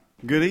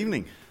Good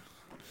evening.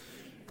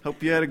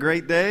 Hope you had a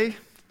great day.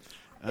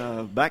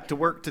 Back to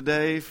work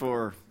today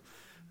for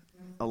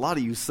a lot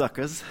of you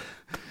suckers,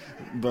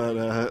 but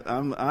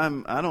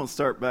I don't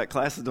start back.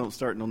 Classes don't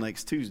start until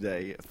next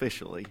Tuesday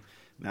officially.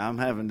 Now I'm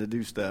having to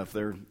do stuff.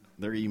 They're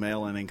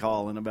emailing and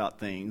calling about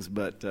things,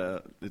 but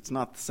it's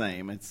not the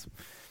same. It's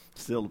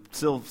still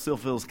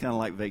feels kind of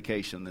like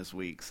vacation this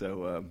week.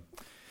 So,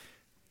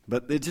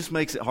 but it just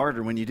makes it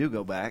harder when you do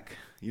go back.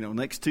 You know,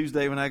 next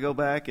Tuesday when I go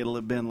back, it'll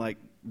have been like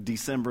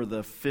December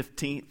the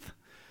 15th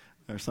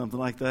or something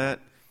like that,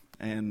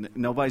 and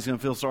nobody's going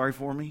to feel sorry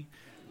for me.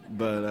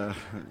 But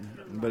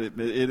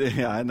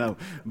yeah, I know.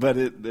 But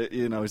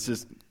it's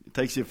just it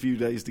takes you a few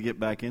days to get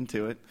back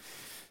into it.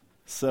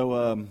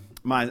 So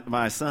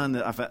my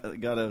son, I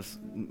got a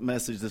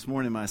message this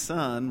morning. My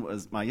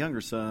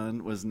younger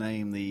son was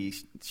named the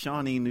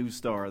Shawnee News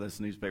Star. That's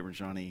the newspaper in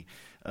Shawnee,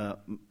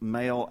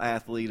 Male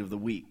Athlete of the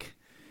Week.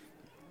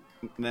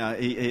 Now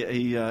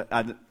he's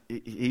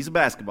a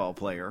basketball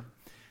player,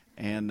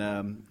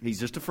 and he's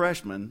just a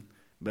freshman.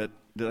 But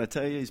did I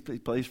tell you he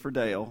plays for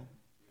Dale?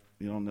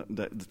 You know,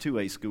 the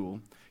 2A school.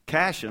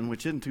 Cashion,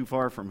 which isn't too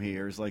far from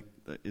here, is like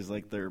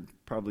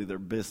probably their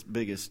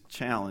biggest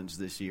challenge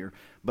this year.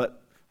 But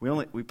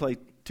we played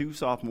 2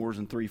 sophomores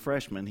and 3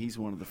 freshmen. He's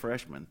one of the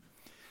freshmen.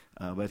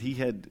 But he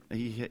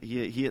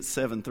hit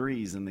 7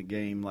 threes in the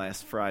game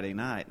last Friday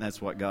night, and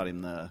that's what got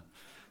him so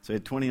he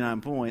had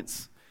 29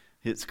 points,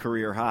 hits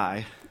career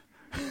high,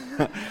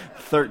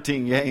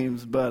 13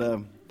 games.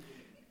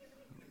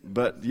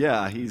 But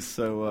yeah, he's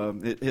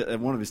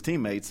one of his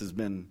teammates has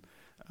been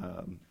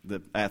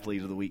the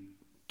athlete of the week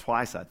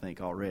twice, I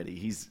think, already.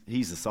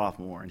 He's a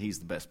sophomore, and he's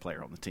the best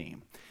player on the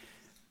team.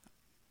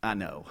 I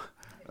know.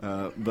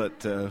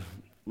 But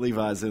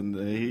Levi's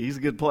he's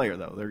a good player,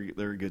 though.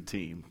 They're a good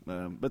team.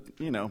 But,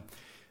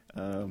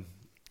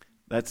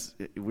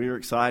 we're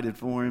excited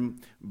for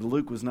him.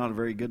 Luke was not a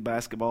very good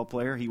basketball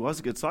player. He was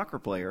a good soccer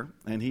player,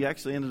 and he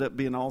actually ended up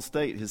being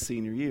all-state his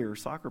senior year,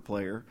 soccer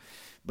player.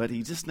 But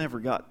he just never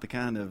got the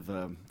kind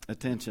of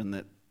attention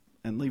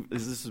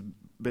this has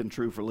been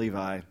true for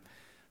Levi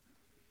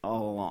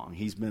all along.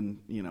 He's been,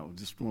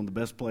 just one of the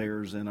best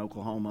players in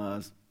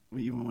Oklahoma,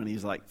 even when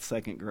he's like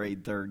 2nd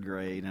grade, 3rd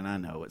grade. And I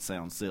know it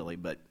sounds silly,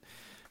 but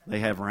they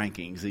have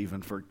rankings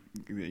even for,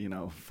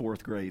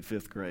 4th grade,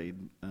 5th grade.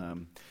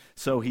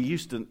 So he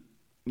used to,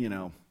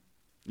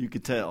 you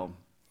could tell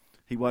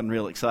he wasn't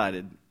real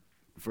excited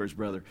for his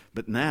brother.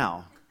 But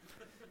now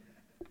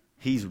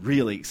he's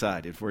really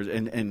excited for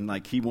and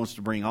like he wants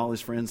to bring all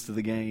his friends to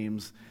the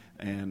games.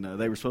 And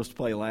they were supposed to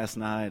play last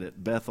night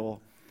at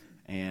Bethel,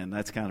 and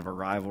that's kind of a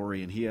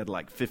rivalry. And he had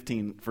like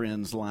 15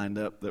 friends lined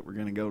up that were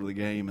going to go to the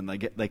game, and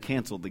they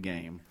canceled the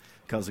game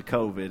because of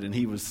COVID. And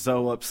he was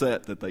so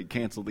upset that they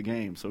canceled the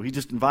game, so he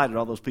just invited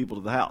all those people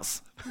to the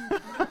house.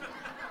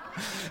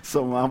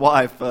 So my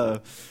wife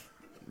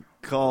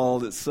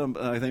called at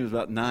I think it was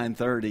about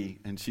 9:30,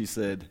 and she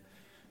said,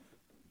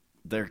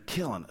 "They're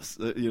killing us.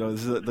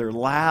 They're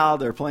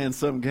loud. They're playing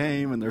some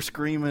game, and they're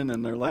screaming,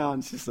 and they're loud."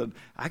 And she said,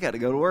 "I got to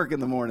go to work in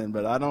the morning,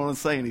 but I don't want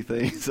to say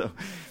anything." So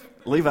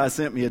Levi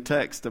sent me a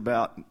text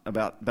about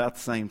the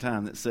same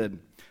time that said,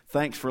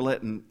 "Thanks for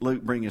letting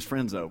Luke bring his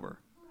friends over."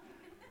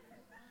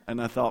 And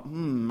I thought,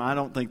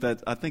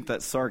 I think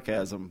that's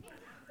sarcasm.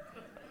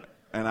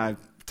 And I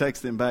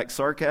texted him back,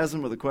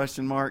 sarcasm with a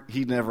question mark.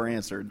 He never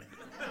answered.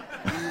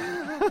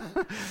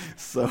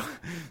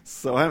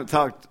 So I haven't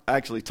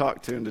actually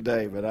talked to him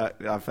today,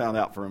 but I found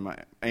out from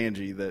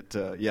Angie that,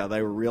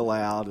 they were real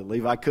loud. And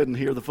Levi couldn't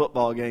hear the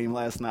football game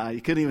last night.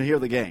 He couldn't even hear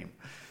the game.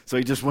 So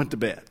he just went to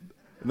bed.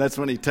 And that's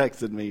when he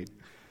texted me,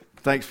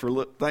 thanks for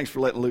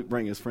letting Luke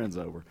bring his friends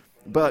over.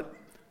 But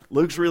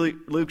Luke's really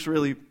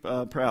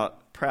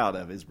proud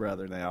of his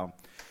brother now.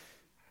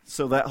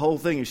 So that whole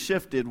thing has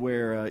shifted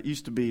where it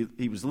used to be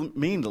he was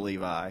mean to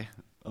Levi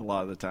a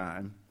lot of the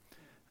time.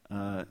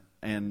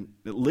 And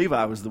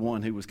Levi was the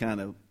one who was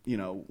kind of,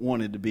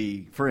 wanted to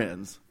be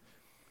friends.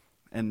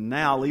 And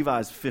now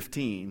Levi's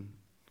 15,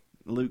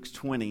 Luke's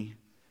 20,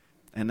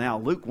 and now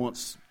Luke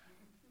wants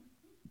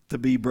to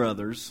be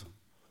brothers,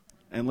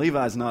 and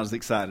Levi's not as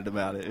excited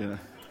about it.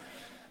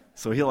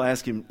 So he'll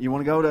ask him, "You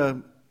want to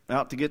go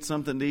out to get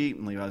something to eat?"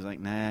 And Levi's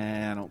like,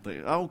 "Nah, I don't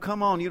think." "Oh,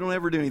 come on, you don't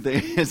ever do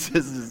anything." It's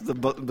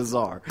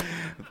bizarre,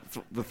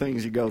 the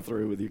things you go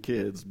through with your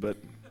kids, but.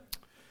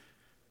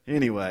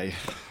 Anyway,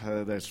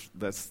 that's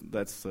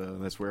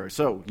where.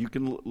 So you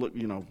can look.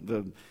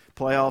 The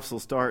playoffs will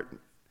start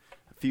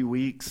a few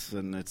weeks,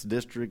 and it's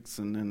districts,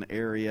 and then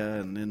area,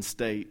 and then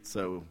state.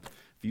 So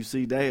if you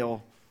see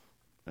Dale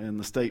in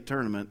the state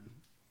tournament,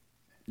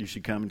 you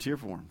should come and cheer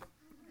for him.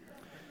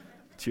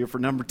 Cheer for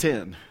number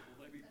 10.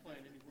 Will they be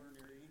playing anywhere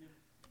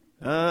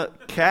near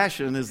Enid?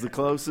 Cashion is the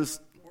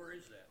closest. Where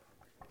is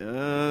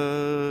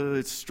that?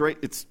 It's straight.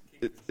 It's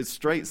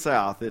straight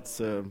south.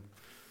 It's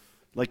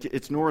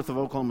it's north of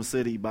Oklahoma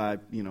City by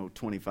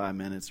 25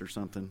 minutes or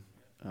something.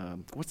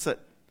 What's that?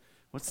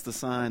 What's the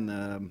sign?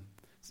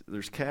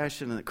 There's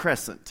Cashion and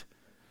Crescent.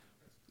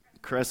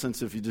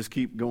 Crescent's if you just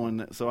keep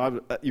going.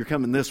 So you're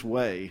coming this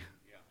way.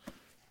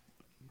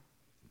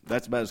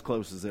 That's about as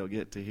close as they'll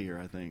get to here,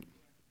 I think.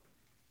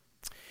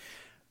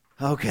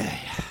 Okay,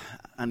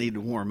 I need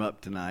to warm up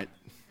tonight,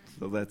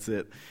 so that's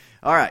it.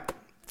 All right,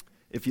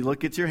 if you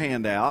look at your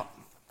handout,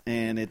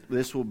 and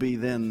this will be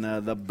then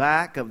the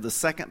back of the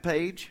second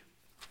page.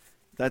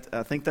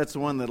 I think that's the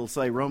one that'll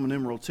say Roman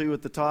numeral 2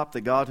 at the top, the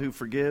God who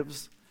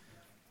forgives.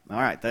 All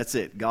right, that's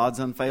it, God's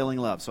unfailing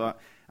love. So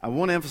I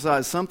want to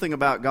emphasize something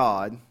about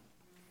God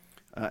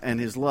and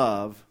His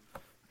love,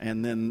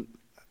 and then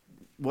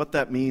what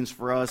that means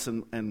for us,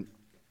 and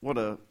what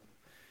a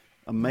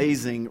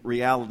amazing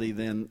reality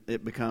then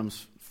it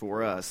becomes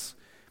for us.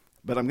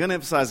 But I'm going to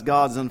emphasize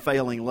God's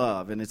unfailing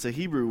love, and it's a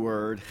Hebrew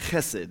word,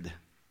 chesed.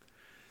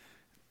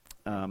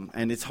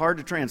 And it's hard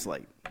to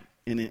translate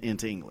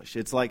into English.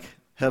 It's like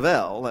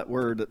havel, that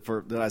word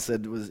that I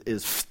said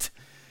is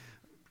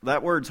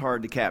that word's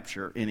hard to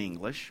capture in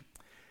English.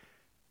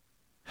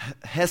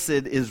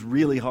 Hesed is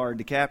really hard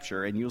to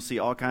capture, and you'll see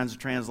all kinds of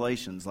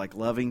translations like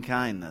loving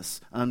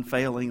kindness,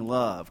 unfailing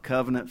love,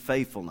 covenant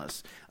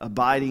faithfulness,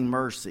 abiding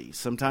mercy,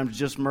 sometimes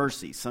just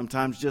mercy,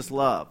 sometimes just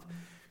love.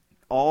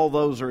 All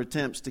those are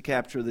attempts to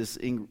capture this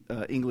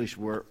English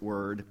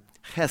word,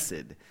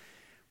 hesed.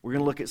 We're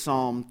going to look at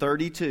Psalm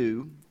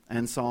 32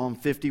 and Psalm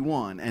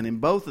 51, and in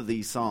both of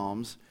these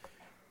Psalms,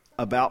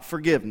 about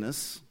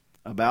forgiveness,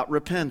 about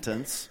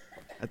repentance,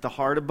 at the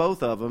heart of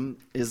both of them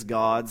is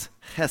God's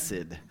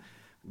hesed,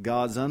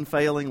 God's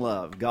unfailing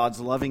love, God's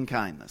loving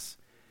kindness.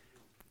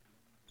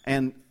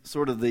 And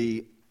sort of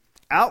the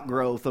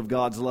outgrowth of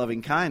God's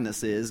loving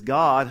kindness is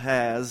God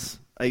has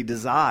a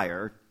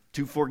desire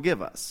to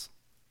forgive us.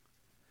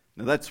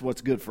 Now that's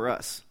what's good for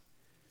us.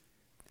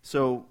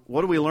 So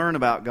what do we learn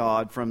about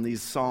God from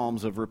these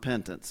Psalms of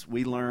repentance?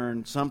 We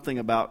learn something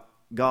about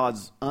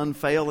God's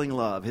unfailing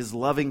love, His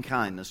loving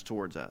kindness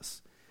towards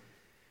us.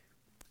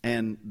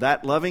 And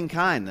that loving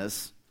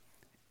kindness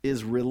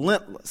is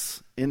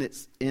relentless in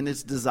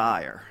its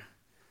desire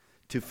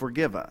to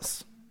forgive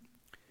us.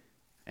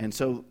 And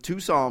so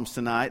 2 Psalms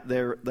tonight,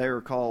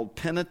 they're called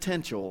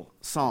penitential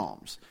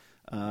Psalms.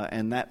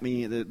 And that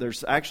means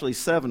there's actually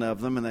 7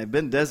 of them, and they've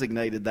been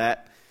designated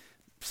that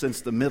since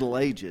the Middle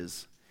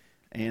Ages.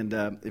 And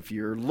if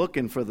you're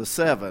looking for the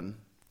 7,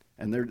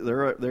 and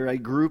they're a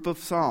group of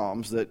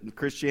Psalms that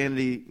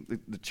Christianity,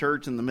 the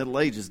church in the Middle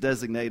Ages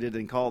designated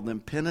and called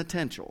them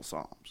penitential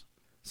Psalms.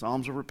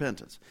 Psalms of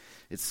repentance.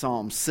 It's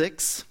Psalm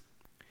 6,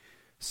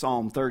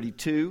 Psalm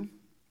 32,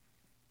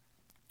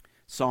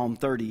 Psalm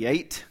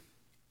 38,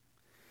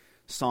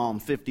 Psalm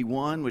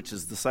 51, which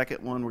is the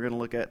second one we're going to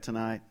look at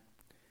tonight,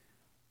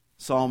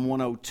 Psalm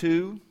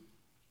 102,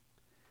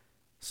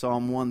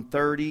 Psalm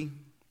 130,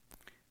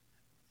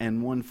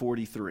 and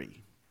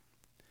 143.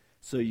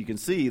 So you can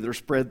see they're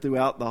spread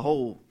throughout the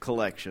whole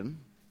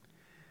collection.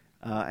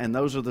 And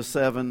those are the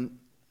 7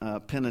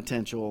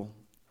 penitential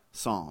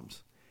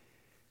Psalms.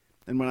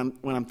 And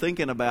when I'm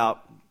thinking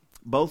about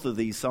both of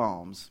these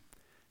Psalms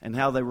and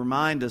how they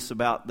remind us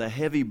about the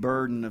heavy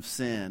burden of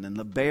sin and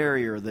the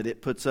barrier that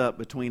it puts up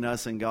between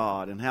us and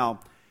God, and how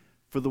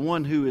for the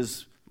one who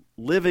is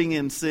living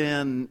in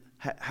sin,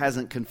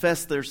 hasn't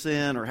confessed their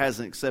sin or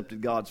hasn't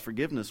accepted God's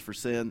forgiveness for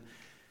sin,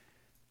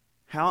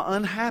 how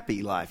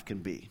unhappy life can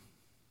be.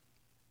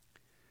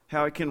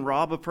 How it can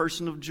rob a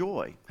person of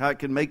joy. How it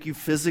can make you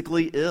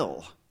physically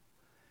ill,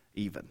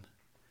 even.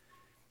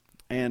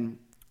 And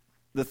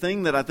the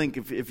thing that I think,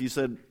 if you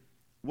said,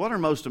 what are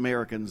most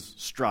Americans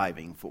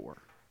striving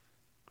for?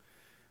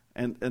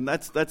 And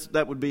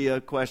that would be a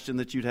question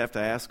that you'd have to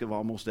ask of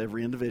almost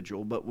every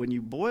individual. But when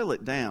you boil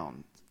it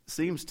down, it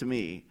seems to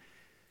me,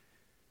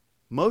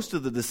 most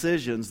of the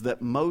decisions that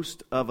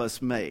most of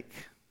us make,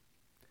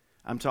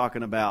 I'm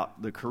talking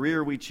about the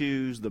career we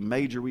choose, the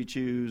major we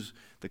choose,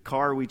 the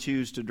car we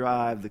choose to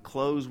drive, the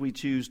clothes we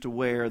choose to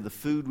wear, the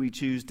food we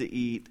choose to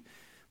eat,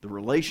 the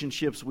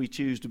relationships we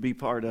choose to be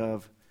part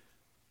of.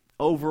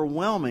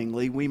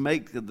 Overwhelmingly, we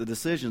make the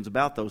decisions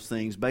about those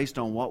things based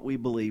on what we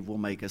believe will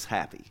make us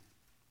happy.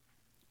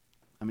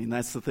 I mean,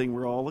 that's the thing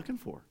we're all looking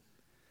for.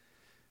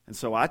 And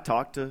so I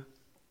talk to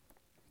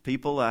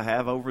people I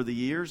have over the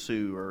years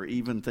who are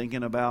even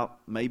thinking about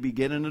maybe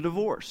getting a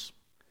divorce.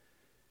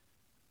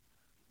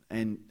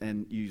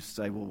 And you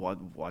say, well,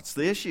 what's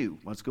the issue?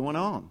 What's going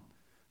on?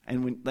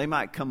 And they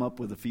might come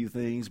up with a few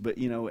things, but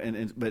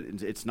but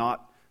it's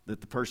not that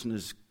the person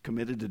is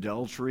committed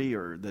adultery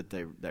or that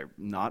they're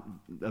not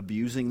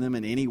abusing them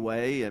in any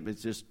way.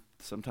 It's just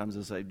sometimes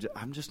they say,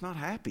 I'm just not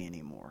happy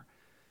anymore.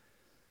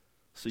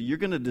 So you're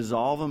going to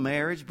dissolve a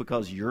marriage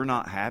because you're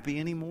not happy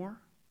anymore?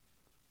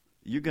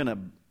 You're going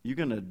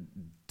to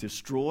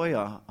destroy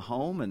a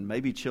home and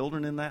maybe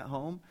children in that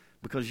home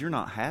because you're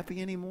not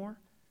happy anymore?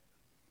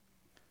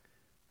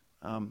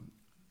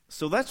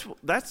 So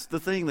that's the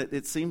thing that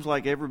it seems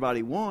like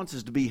everybody wants,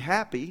 is to be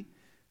happy.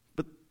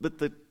 But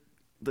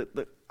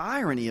the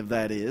irony of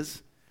that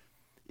is,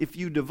 if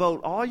you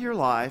devote all your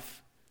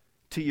life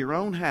to your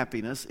own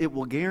happiness, it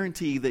will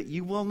guarantee that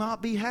you will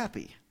not be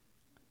happy.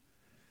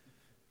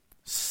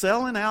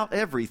 Selling out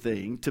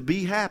everything to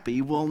be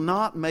happy will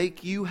not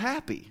make you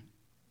happy.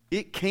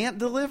 It can't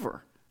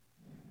deliver.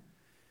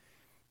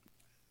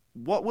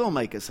 what will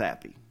make us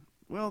happy?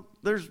 Well,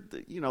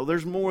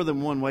 there's more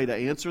than one way to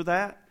answer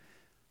that.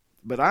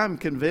 But I'm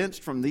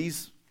convinced from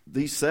these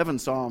 7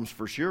 Psalms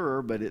for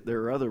sure, but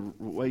there are other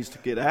ways to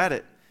get at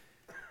it,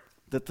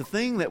 that the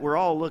thing that we're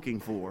all looking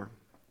for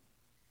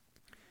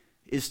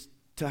is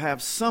to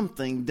have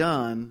something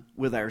done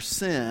with our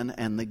sin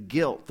and the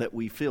guilt that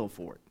we feel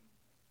for it.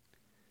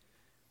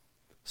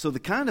 So the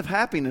kind of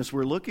happiness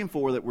we're looking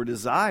for, that we're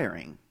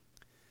desiring,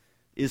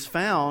 is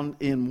found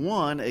in,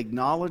 one,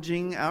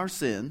 acknowledging our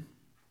sin,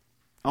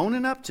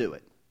 owning up to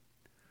it,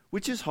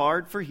 which is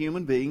hard for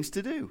human beings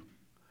to do.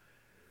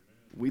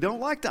 We don't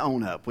like to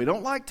own up. We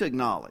don't like to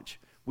acknowledge.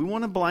 We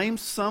want to blame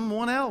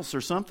someone else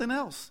or something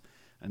else.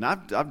 And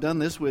I've done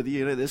this with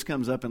you. This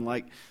comes up in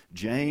like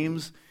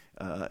James,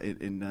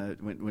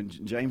 when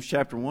James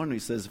chapter 1, he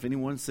says, if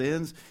anyone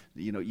sins,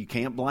 you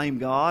can't blame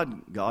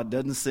God. God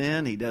doesn't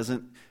sin. He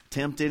doesn't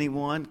tempt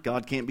anyone.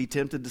 God can't be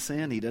tempted to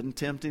sin. He doesn't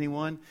tempt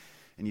anyone.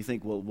 And you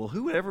think, well,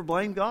 who would ever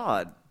blame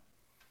God?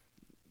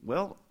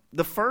 Well,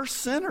 the first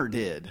sinner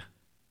did.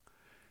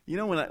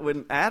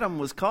 When Adam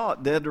was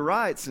caught dead to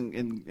rights,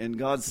 and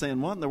God's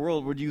saying, what in the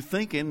world were you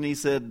thinking? And he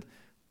said,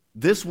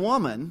 this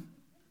woman.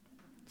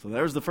 So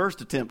there's the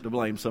first attempt to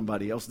blame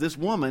somebody else. This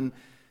woman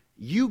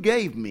you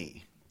gave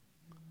me.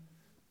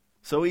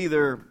 So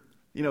either,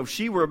 if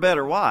she were a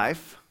better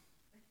wife,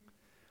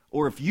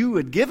 or if you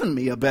had given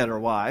me a better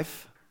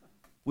wife,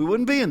 we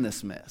wouldn't be in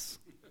this mess.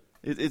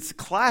 It's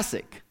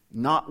classic,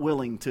 not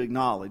willing to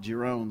acknowledge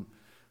your own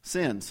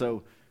sin.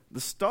 So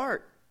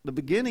the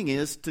beginning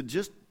is to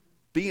just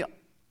be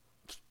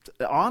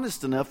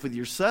honest enough with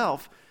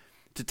yourself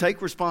to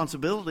take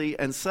responsibility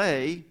and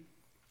say,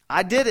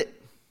 I did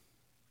it.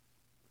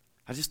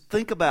 I just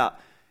think about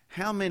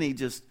how many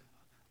just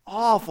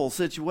awful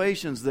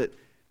situations that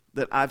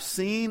I've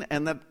seen,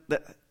 and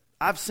that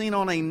I've seen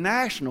on a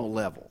national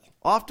level,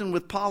 often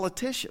with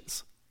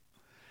politicians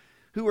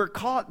who are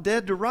caught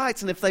dead to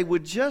rights. And if they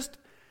would just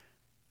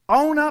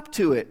own up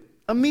to it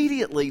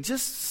immediately,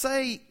 just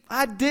say,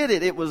 I did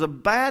it. It was a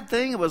bad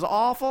thing. It was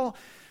awful.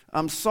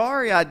 I'm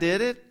sorry I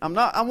did it.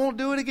 I won't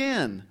do it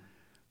again.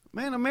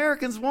 Man,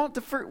 Americans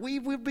we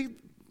would be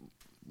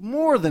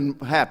more than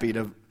happy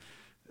to,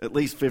 at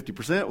least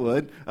 50%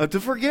 would, to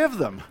forgive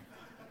them.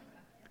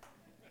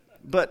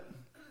 But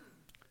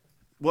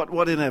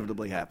what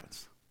inevitably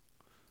happens?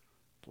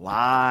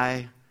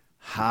 Lie,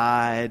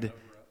 hide,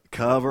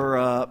 cover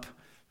up,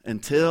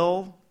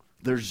 until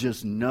there's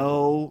just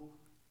no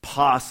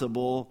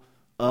possible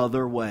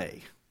other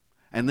way.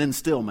 And then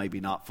still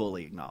maybe not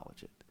fully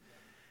acknowledge it.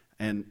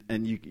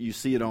 And you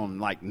see it on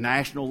like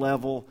national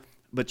level,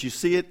 but you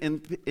see it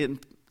in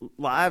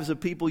lives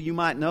of people you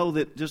might know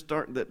that just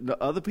aren't, that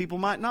other people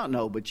might not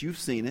know, but you've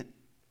seen it.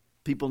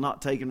 People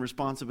not taking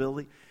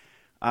responsibility.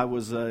 I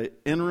was an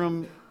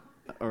interim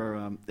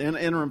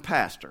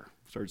pastor.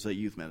 Started to say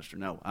youth minister.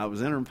 No, I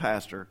was interim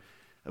pastor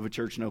of a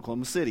church in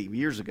Oklahoma City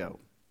years ago.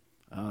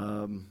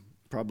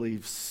 Probably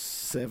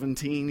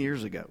 17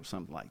 years ago,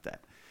 something like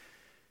that.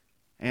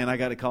 And I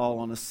got a call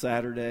on a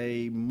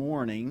Saturday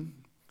morning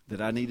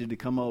that I needed to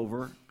come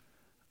over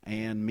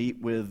and meet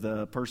with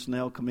the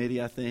personnel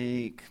committee, I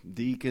think,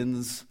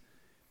 deacons.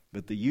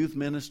 But the youth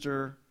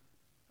minister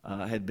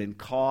had been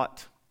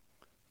caught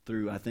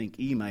through, I think,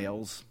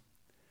 emails,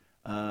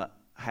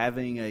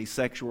 having a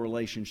sexual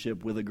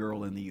relationship with a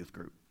girl in the youth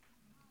group.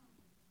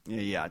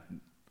 Yeah,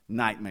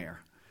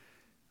 nightmare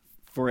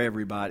for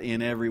everybody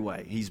in every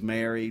way. He's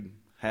married,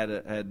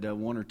 had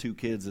 1 or 2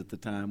 kids at the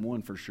time,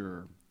 1 for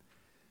sure.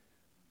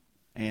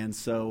 And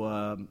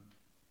so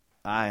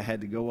I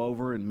had to go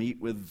over and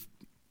meet with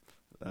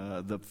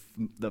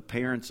the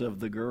parents of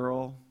the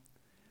girl,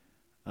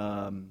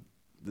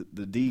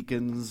 the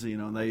deacons.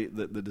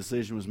 The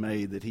decision was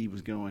made that he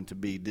was going to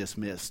be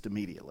dismissed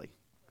immediately.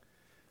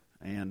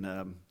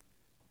 And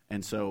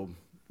so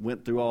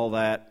went through all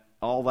that.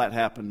 All that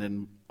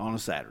happened on a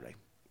Saturday.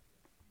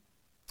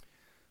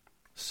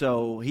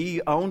 So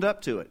he owned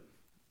up to it.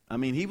 I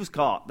mean, he was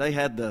caught. They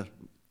had the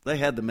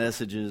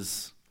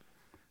messages.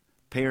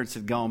 Parents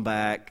had gone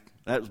back.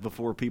 That was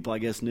before people, I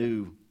guess,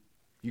 knew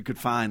you could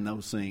find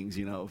those things.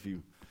 If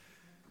you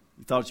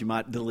thought you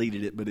might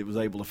deleted it, but it was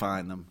able to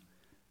find them,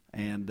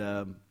 and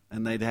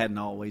they hadn't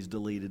always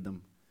deleted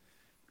them.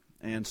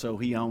 And so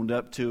he owned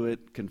up to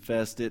it,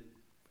 confessed it.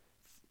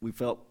 We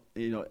felt,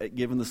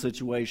 given the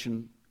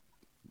situation,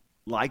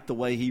 liked the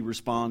way he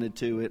responded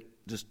to it,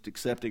 just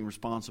accepting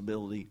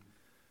responsibility.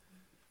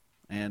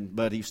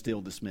 But he's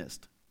still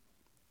dismissed.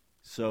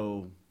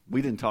 So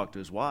we didn't talk to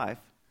his wife.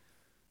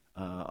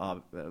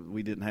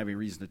 We didn't have any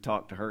reason to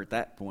talk to her at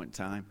that point in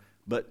time.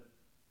 But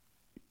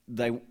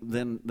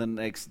then the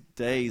next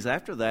days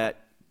after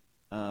that,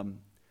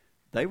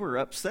 they were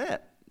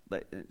upset.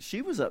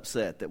 She was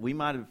upset that we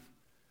might have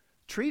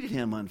treated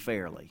him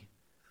unfairly.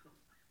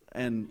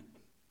 And,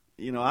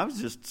 I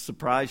was just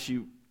surprised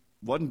she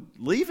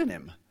wasn't leaving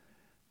him.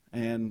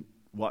 And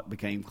what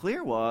became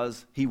clear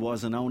was he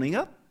wasn't owning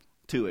up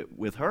to it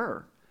with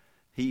her.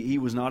 He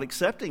was not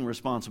accepting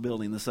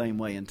responsibility in the same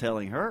way and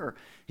telling her.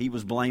 He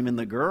was blaming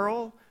the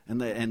girl,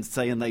 and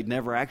saying they'd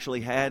never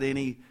actually had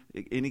any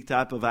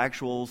type of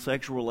actual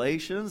sexual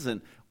relations,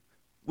 and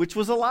which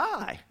was a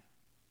lie.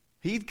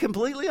 He'd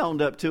completely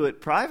owned up to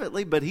it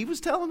privately, but he was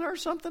telling her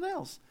something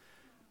else.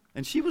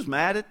 And she was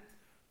mad at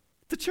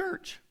the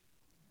church.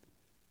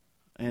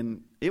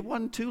 And it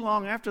wasn't too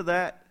long after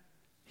that,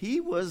 he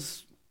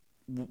was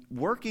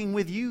working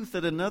with youth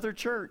at another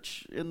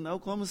church in the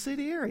Oklahoma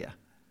City area.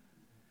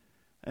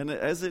 And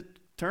as it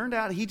turned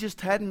out,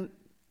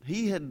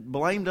 he had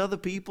blamed other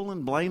people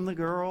and blamed the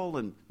girl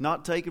and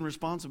not taken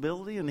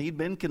responsibility, and he'd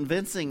been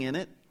convincing in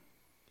it.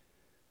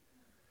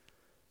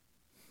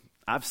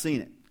 I've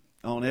seen it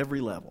on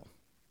every level.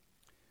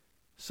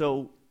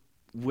 So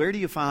where do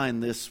you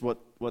find this, what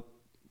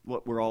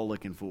we're all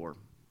looking for?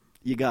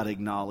 You got to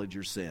acknowledge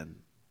your sin.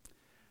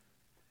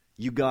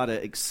 You got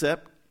to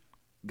accept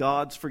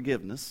God's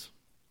forgiveness,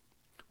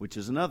 which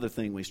is another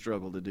thing we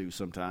struggle to do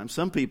sometimes.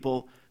 Some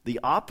people, the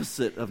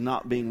opposite of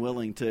not being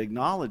willing to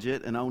acknowledge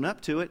it and own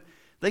up to it,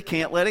 they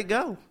can't let it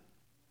go.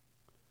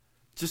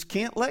 Just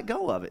can't let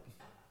go of it.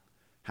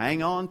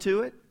 Hang on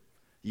to it.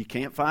 You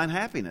can't find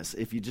happiness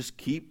if you just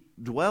keep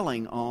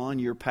dwelling on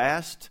your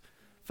past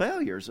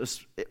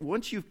failures.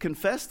 Once you've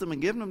confessed them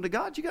and given them to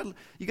God, you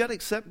got to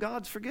accept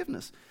God's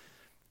forgiveness.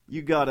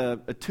 You got to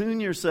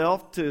attune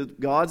yourself to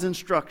God's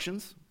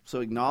instructions.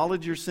 So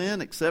acknowledge your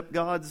sin, accept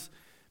God's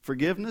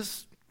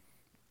forgiveness,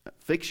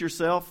 fix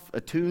yourself,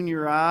 attune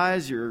your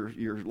eyes, your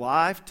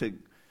life to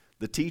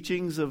the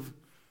teachings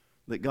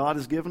that God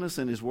has given us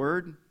in His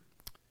Word,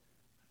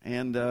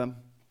 and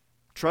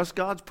trust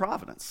God's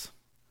providence.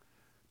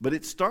 But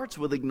it starts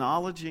with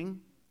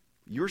acknowledging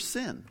your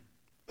sin.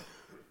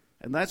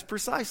 And that's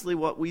precisely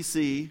what we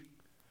see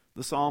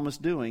the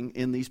psalmist doing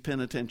in these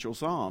penitential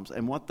psalms.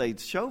 And what they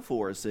show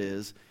for us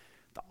is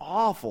the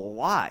awful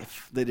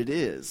life that it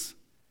is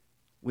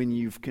when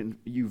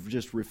you've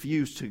just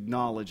refused to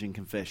acknowledge and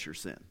confess your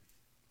sin.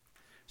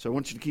 So I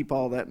want you to keep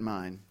all that in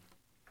mind.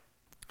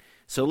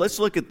 So let's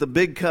look at the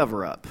big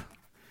cover-up.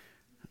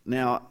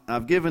 Now,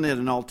 I've given it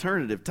an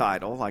alternative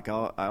title, like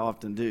I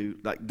often do,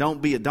 like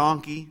Don't Be a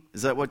Donkey.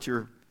 Is that what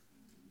you're...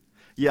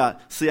 Yeah,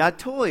 see, I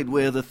toyed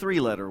with a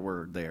 3-letter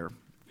word there.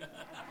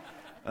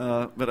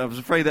 But I was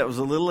afraid that was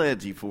a little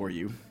edgy for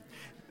you.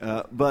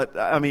 But,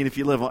 I mean, if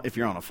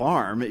you're on a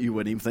farm, you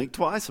wouldn't even think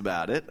twice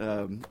about it.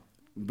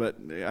 But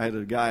I had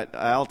a guy at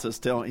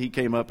Altus he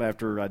came up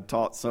after I'd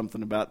taught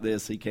something about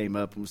this. He came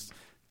up and was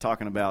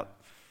talking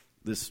about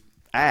this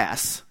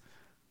ass.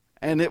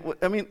 And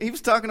he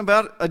was talking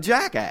about a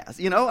jackass,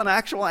 an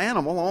actual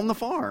animal on the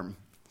farm.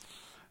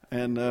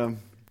 And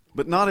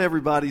but not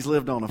everybody's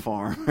lived on a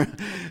farm,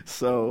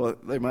 so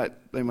they might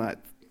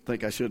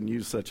think I shouldn't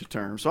use such a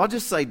term. So I'll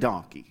just say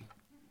donkey.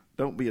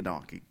 Don't be a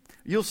donkey.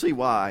 You'll see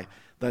why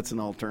that's an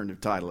alternative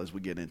title as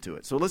we get into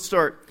it. So let's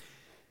start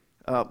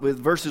with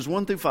verses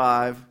 1 through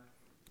 5,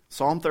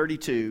 Psalm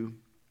 32.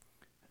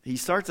 He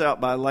starts out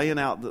by laying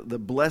out the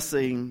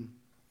blessing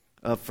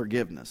of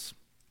forgiveness.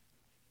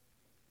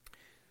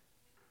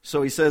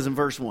 So he says in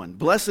verse 1,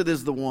 Blessed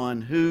is the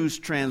one whose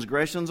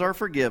transgressions are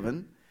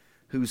forgiven,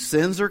 whose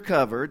sins are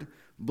covered.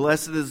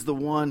 Blessed is the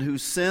one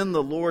whose sin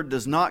the Lord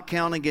does not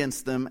count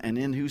against them, and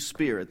in whose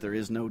spirit there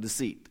is no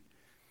deceit.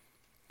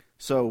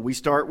 So we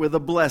start with a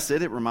blessed.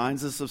 It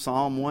reminds us of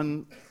Psalm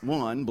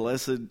 1:1.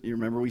 Blessed, you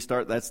remember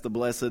that's the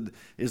blessed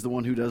is the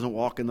one who doesn't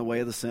walk in the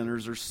way of the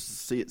sinners or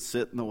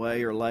sit in the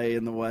way or lay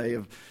in the way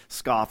of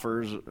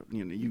scoffers.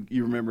 You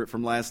remember it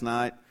from last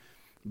night.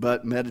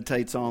 But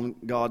meditates on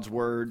God's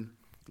word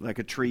like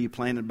a tree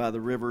planted by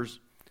the rivers.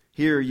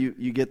 Here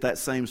you get that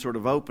same sort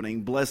of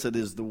opening. Blessed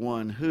is the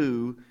one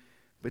who,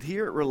 but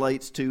here it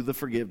relates to the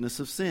forgiveness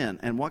of sin.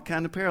 And what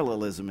kind of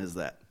parallelism is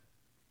that?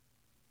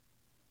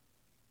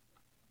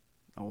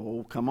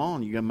 Oh, come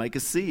on. You're going to make a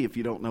C if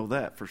you don't know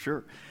that for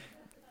sure.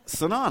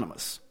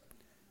 Synonymous.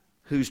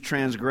 Whose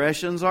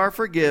transgressions are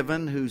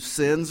forgiven, whose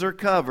sins are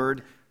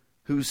covered,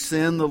 whose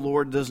sin the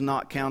Lord does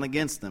not count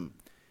against them.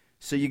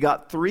 So you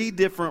got 3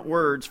 different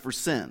words for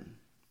sin.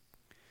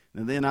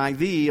 Now the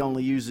NIV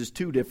only uses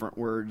 2 different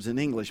words in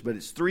English, but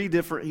it's 3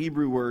 different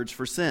Hebrew words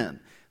for sin.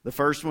 The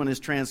first one is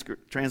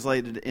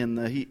translated in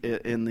the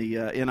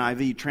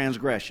NIV,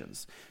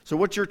 transgressions. So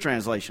what's your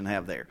translation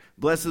have there?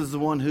 Blessed is the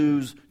one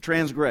whose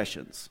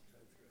transgressions.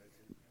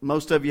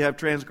 Most of you have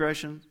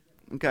transgressions?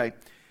 Okay.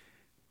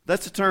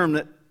 That's a term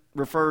that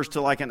refers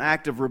to like an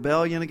act of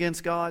rebellion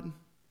against God,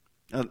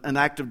 an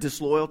act of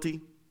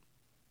disloyalty.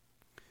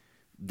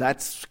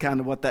 That's kind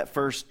of what that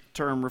first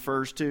term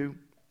refers to.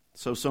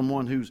 So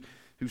someone who's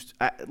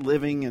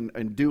living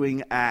and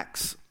doing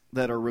acts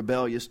that are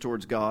rebellious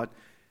towards God,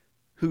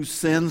 whose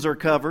sins are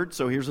covered.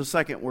 So here's a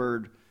second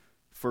word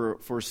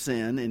for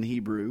sin in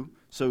Hebrew.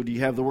 So do you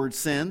have the word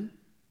sin?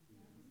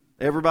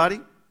 Everybody?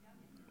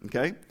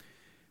 Okay.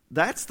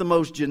 That's the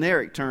most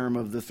generic term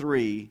of the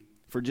 3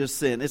 for just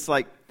sin. It's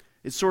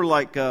sort of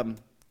like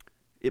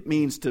it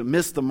means to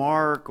miss the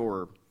mark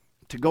or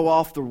to go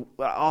off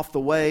the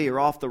way or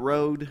off the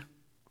road.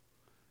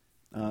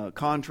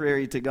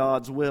 Contrary to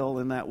God's will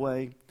in that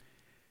way.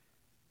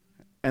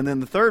 And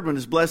then the third one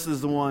is blessed is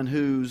the one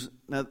whose...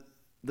 Now,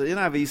 the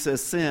NIV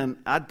says sin.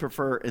 I'd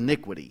prefer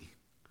iniquity.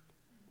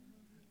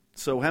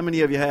 So how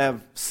many of you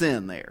have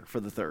sin there for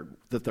the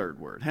third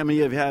word? How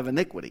many of you have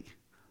iniquity?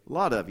 A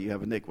lot of you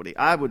have iniquity.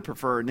 I would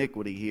prefer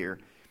iniquity here.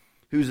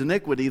 Whose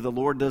iniquity the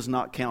Lord does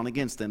not count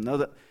against them.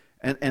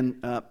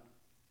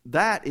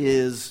 That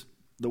is,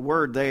 the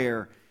word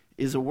there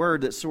is a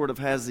word that sort of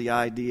has the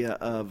idea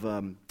of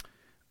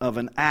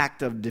an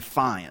act of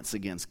defiance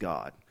against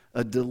God.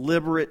 A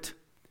deliberate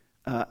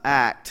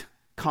act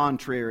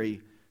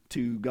contrary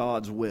to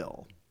God's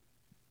will.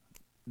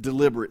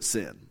 Deliberate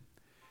sin.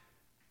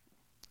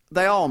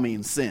 They all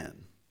mean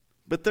sin,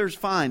 but there's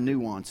fine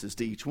nuances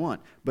to each one.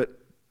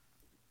 But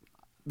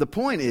the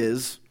point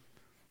is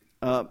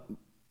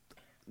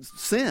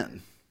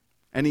sin,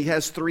 and he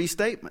has three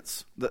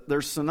statements.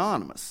 They're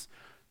synonymous.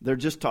 They're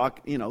just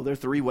they're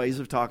three ways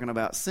of talking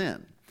about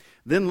sin.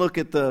 Then look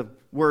at the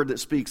word that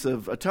speaks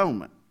of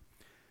atonement.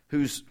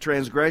 Whose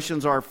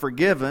transgressions are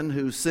forgiven,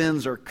 whose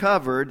sins are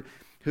covered,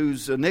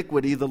 whose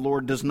iniquity the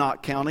Lord does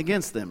not count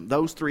against them.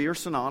 Those three are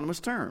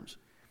synonymous terms.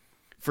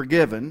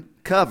 Forgiven,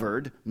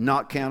 covered,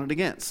 not counted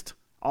against.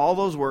 All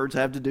those words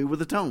have to do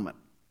with atonement.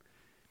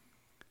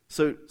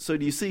 So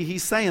do you see,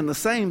 he's saying the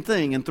same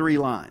thing in 3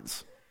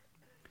 lines.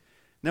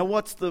 Now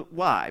what's the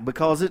why?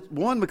 Because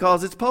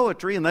it's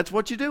poetry, and that's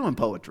what you do in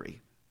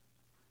poetry.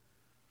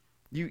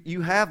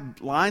 You have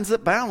lines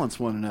that balance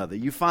one another.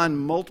 You find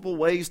multiple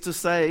ways to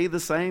say the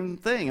same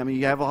thing. I mean,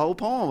 you have a whole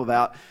poem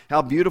about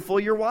how beautiful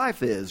your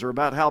wife is, or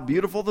about how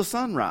beautiful the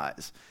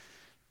sunrise.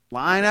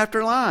 Line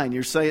after line,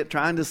 you're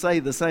trying to say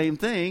the same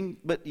thing,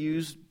 but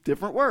use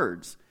different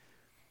words.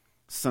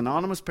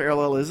 Synonymous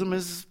parallelism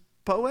is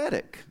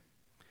poetic.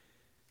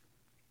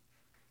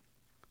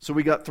 So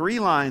we got 3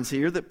 lines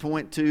here that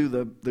point to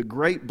the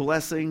great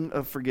blessing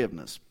of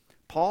forgiveness.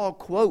 Paul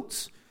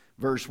quotes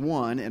verse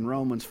 1 in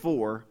Romans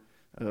 4,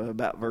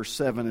 about verse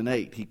 7 and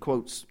 8. He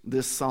quotes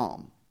this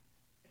psalm.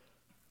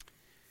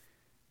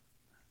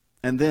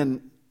 And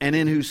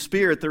in whose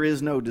spirit there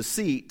is no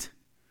deceit,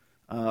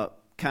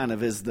 kind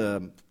of is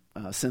the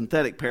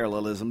synthetic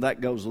parallelism.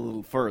 That goes a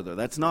little further.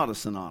 That's not a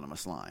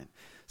synonymous line.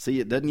 See,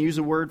 it doesn't use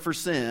a word for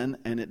sin,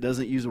 and it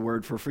doesn't use a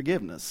word for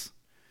forgiveness.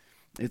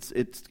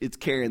 It's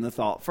carrying the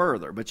thought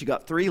further. But you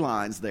got 3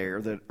 lines there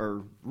that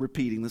are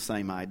repeating the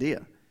same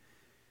idea.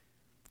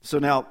 So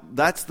now,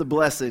 that's the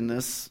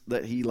blessedness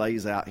that he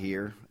lays out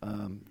here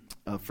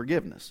of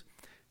forgiveness.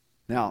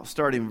 Now,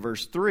 starting in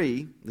verse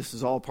 3, this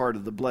is all part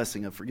of the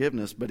blessing of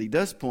forgiveness, but he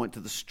does point to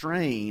the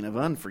strain of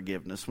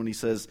unforgiveness when he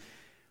says,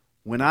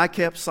 when I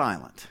kept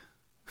silent.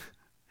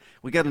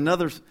 We got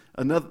another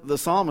the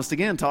psalmist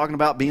again talking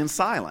about being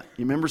silent.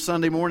 You remember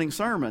Sunday morning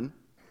sermon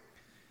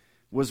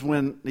was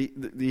when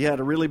he had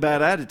a really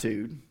bad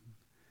attitude,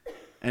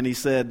 and he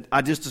said,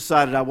 I just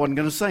decided I wasn't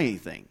going to say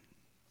anything.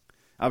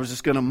 I was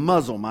just going to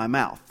muzzle my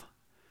mouth.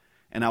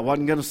 And I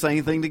wasn't going to say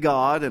anything to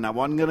God, and I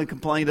wasn't going to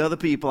complain to other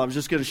people. I was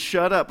just going to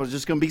shut up. I was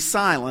just going to be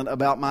silent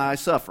about my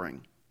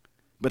suffering.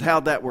 But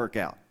how'd that work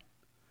out?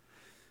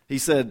 He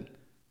said,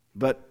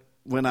 but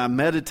when I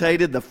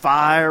meditated, the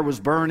fire was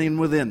burning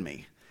within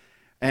me.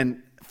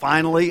 And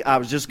finally, I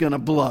was just going to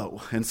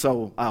blow. And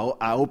so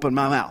I opened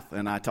my mouth,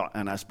 and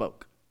I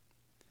spoke.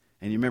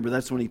 And you remember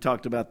that's when he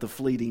talked about the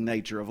fleeting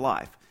nature of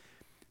life.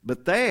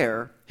 But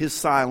there, his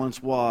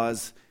silence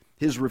was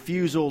his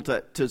refusal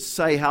to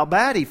say how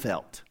bad he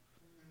felt,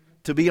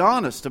 to be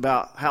honest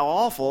about how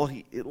awful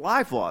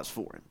life was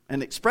for him,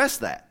 and express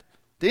that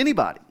to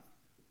anybody,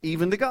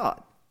 even to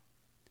God.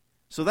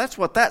 So that's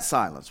what that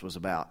silence was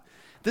about.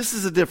 This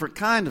is a different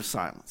kind of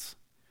silence.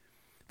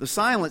 The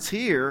silence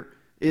here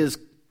is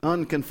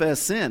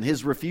unconfessed sin,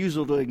 his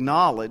refusal to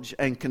acknowledge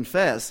and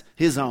confess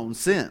his own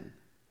sin.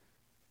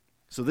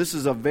 So this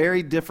is a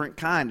very different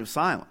kind of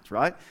silence,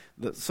 right?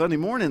 The Sunday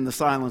morning, the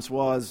silence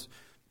was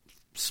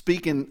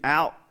speaking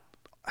out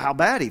how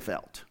bad he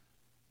felt,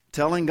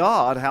 telling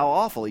God how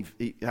awful,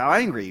 how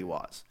angry he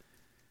was.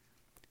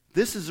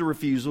 This is a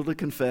refusal to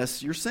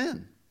confess your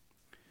sin.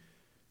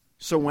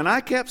 So when I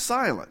kept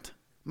silent,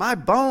 my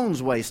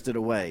bones wasted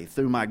away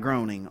through my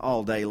groaning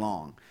all day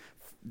long.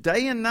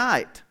 Day and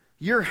night,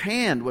 your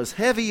hand was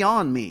heavy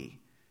on me.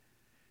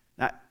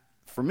 Now,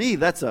 for me,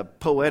 that's a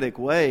poetic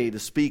way to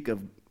speak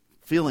of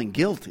feeling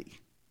guilty.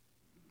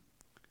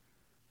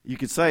 You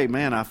could say,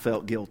 man, I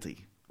felt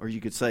guilty. Or you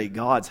could say,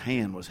 God's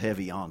hand was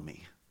heavy on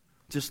me.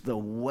 Just the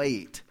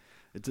weight.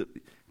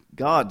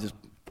 God just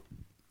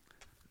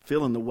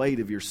feeling the weight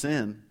of your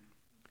sin.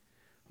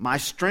 My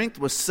strength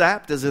was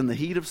sapped as in the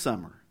heat of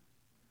summer.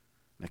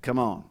 Now come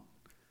on.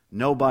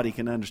 Nobody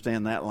can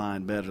understand that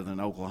line better than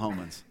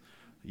Oklahomans.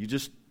 You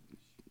just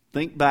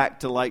think back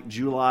to like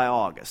July,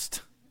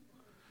 August.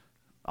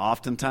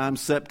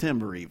 Oftentimes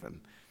September even.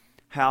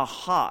 How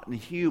hot and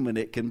humid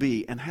it can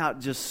be, and how it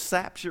just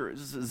zaps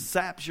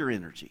your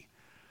energy.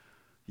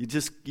 You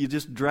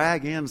just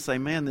drag in and say,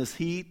 man, this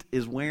heat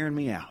is wearing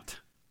me out.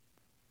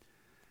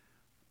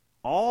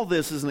 All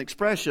this is an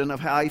expression of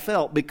how he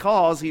felt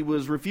because he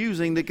was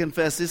refusing to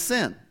confess his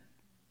sin.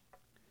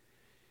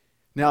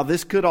 Now,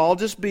 this could all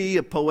just be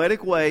a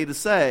poetic way to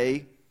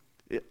say,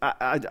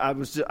 I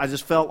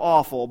just felt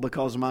awful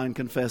because of my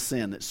unconfessed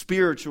sin. That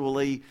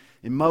spiritually,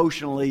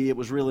 emotionally, it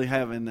was really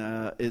having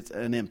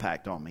an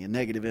impact on me, a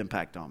negative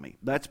impact on me.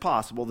 That's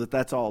possible that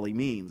that's all he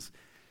means.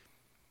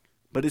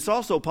 But it's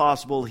also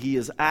possible he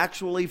is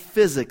actually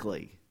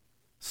physically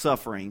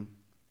suffering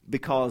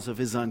because of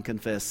his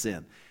unconfessed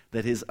sin.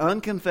 That his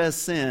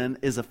unconfessed sin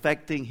is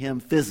affecting him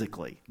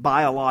physically,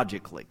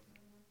 biologically.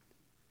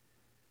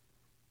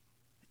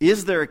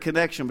 Is there a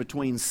connection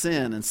between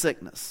sin and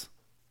sickness?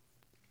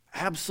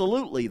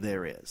 Absolutely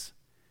there is.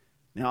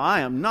 Now,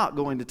 I am not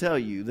going to tell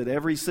you that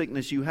every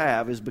sickness you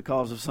have is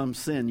because of some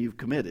sin you've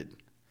committed.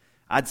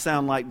 I'd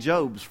sound like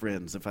Job's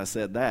friends if I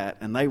said that,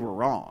 and they were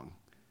wrong.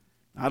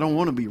 I don't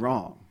want to be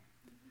wrong.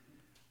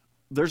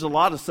 There's a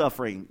lot of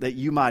suffering that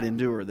you might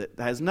endure that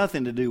has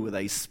nothing to do with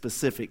a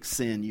specific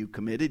sin you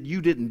committed.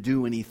 You didn't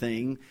do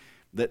anything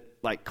that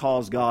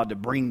caused God to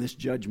bring this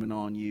judgment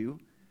on you.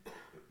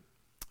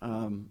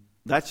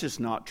 That's just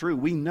not true.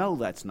 We know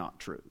that's not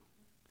true.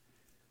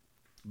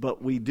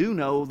 But we do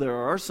know there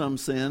are some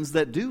sins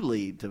that do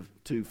lead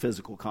to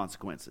physical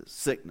consequences.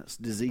 Sickness,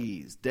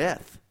 disease,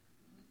 death.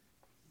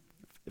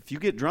 If you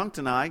get drunk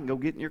tonight and go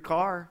get in your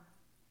car,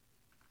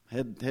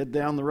 head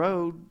down the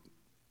road,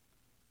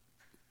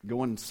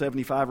 going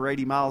 75 or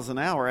 80 miles an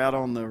hour out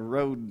on the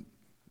road.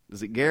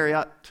 Is it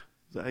Garriott?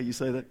 Is that how you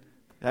say that?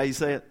 How you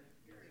say it?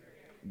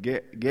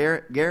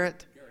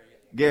 Garriott.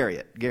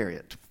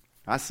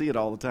 I see it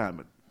all the time,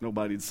 but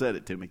nobody had said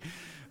it to me.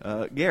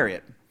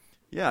 Garriott.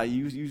 Yeah,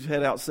 you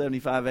head out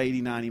 75,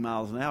 80, 90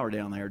 miles an hour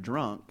down there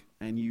drunk,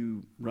 and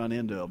you run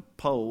into a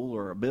pole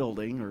or a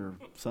building or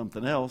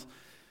something else.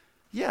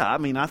 Yeah, I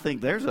mean, I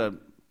think there's an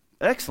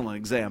excellent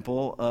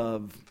example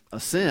of a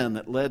sin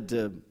that led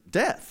to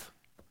death.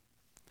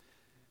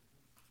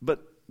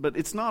 But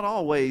it's not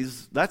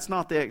always, that's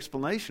not the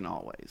explanation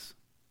always.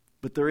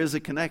 But there is a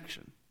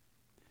connection.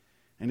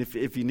 And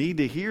if you need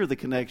to hear the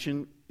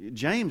connection,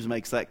 James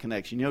makes that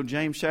connection. You know,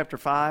 James chapter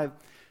 5,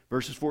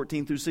 verses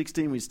 14 through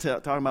 16, he's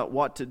talking about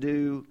what to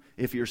do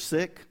if you're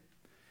sick.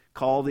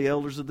 Call the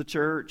elders of the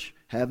church,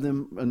 have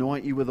them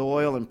anoint you with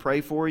oil and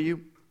pray for you.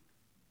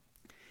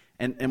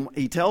 And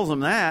he tells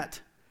them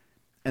that,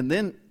 and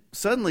then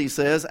suddenly he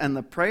says, and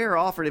the prayer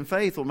offered in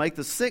faith will make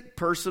the sick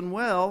person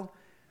well.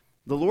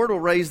 The Lord will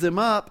raise them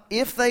up.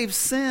 If they've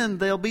sinned,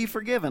 they'll be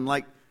forgiven.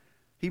 Like,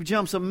 he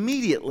jumps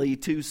immediately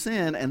to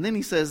sin, and then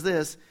he says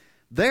this,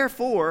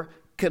 therefore,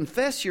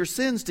 confess your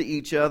sins to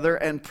each other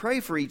and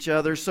pray for each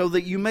other so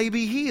that you may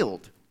be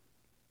healed.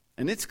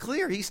 And it's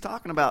clear he's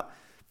talking about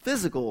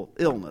physical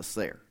illness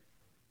there.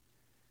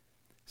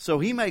 So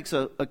he makes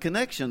a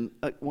connection,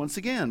 once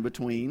again,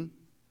 between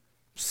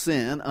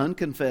sin,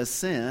 unconfessed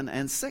sin,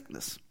 and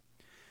sickness.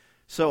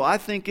 So I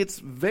think it's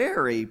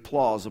very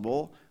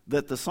plausible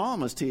that the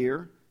psalmist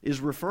here is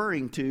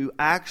referring to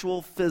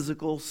actual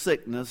physical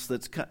sickness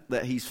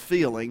that he's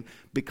feeling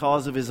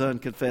because of his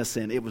unconfessed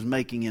sin. It was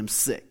making him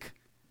sick.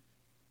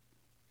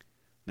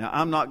 Now,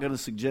 I'm not going to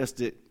suggest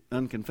that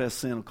unconfessed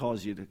sin will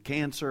cause you to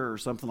cancer or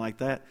something like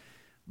that,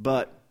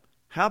 but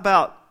how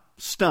about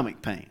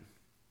stomach pain?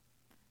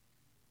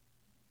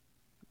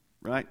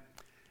 Right?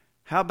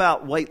 How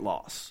about weight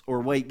loss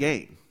or weight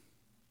gain?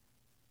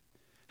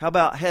 How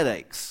about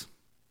headaches?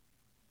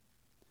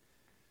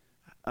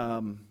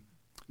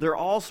 There are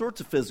all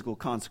sorts of physical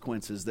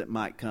consequences that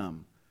might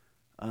come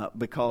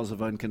because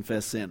of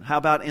unconfessed sin. How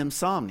about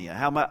insomnia?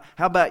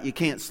 How about you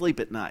can't sleep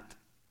at night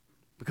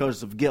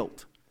because of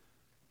guilt,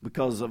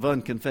 because of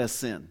unconfessed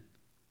sin?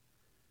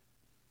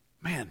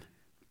 Man,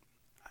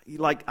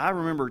 like I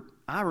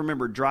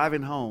remember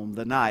driving home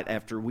the night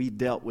after we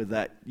dealt with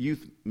that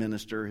youth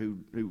minister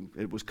who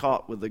was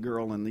caught with the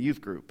girl in the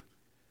youth group.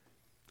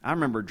 I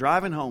remember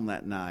driving home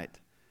that night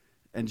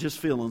and just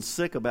feeling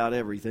sick about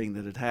everything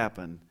that had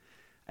happened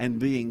and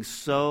being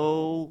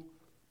so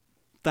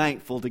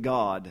thankful to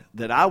God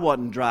that I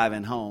wasn't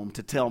driving home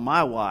to tell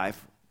my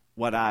wife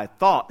what I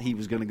thought he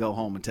was going to go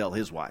home and tell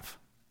his wife.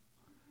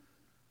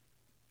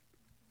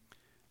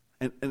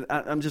 And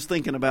I'm just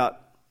thinking about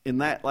in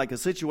that, like a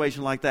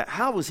situation like that,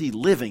 how was he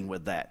living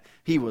with that?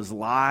 He was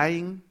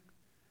lying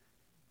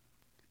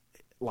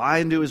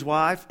to his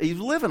wife. He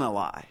was living a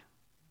lie.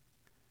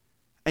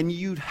 And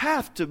you'd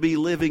have to be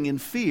living in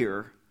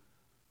fear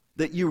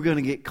that you were going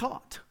to get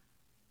caught.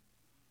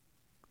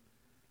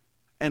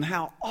 And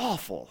how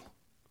awful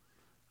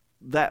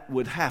that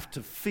would have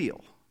to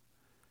feel.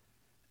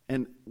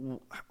 And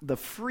the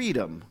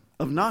freedom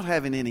of not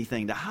having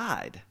anything to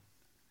hide.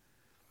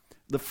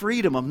 The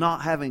freedom of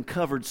not having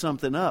covered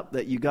something up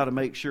that you got to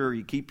make sure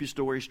you keep your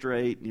story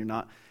straight and you're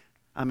not.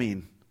 I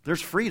mean,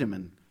 there's freedom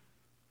in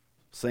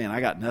saying,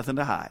 I got nothing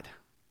to hide.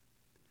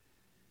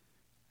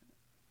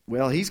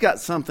 Well, he's got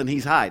something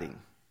he's hiding,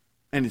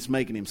 and it's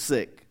making him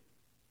sick.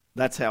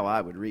 That's how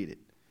I would read it.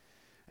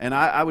 And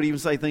I would even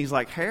say things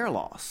like hair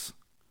loss.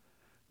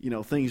 You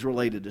know, things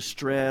related to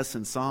stress,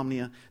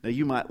 insomnia. Now,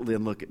 you might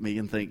then look at me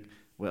and think,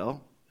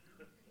 well,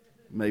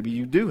 maybe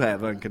you do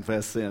have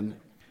unconfessed sin.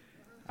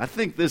 I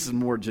think this is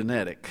more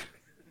genetic,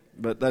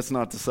 but that's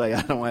not to say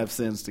I don't have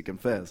sins to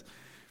confess.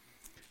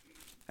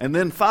 And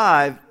then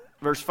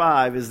verse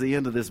 5 is the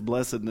end of this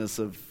blessedness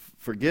of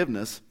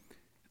forgiveness.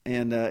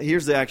 And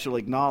here's the actual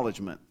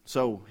acknowledgement.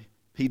 So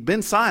he'd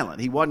been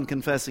silent. He wasn't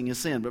confessing his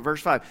sin. But verse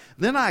 5,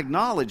 then I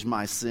acknowledged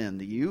my sin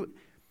to you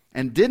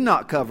and did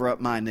not cover up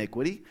my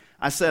iniquity.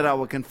 I said, I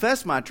will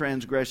confess my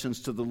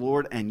transgressions to the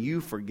Lord, and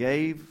you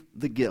forgave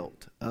the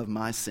guilt of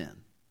my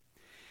sin.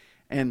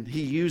 And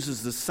he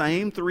uses the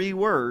same three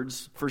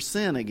words for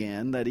sin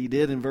again that he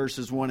did in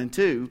verses 1 and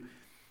 2.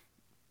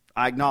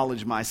 I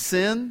acknowledge my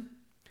sin.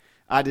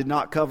 I did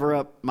not cover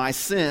up my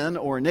sin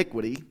or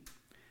iniquity.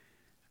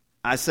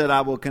 I said,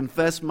 I will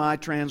confess my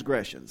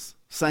transgressions.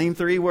 Same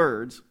three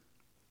words.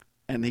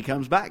 And he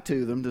comes back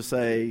to them to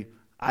say,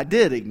 I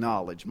did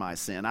acknowledge my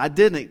sin. I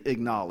didn't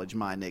acknowledge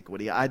my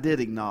iniquity. I did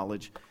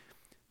acknowledge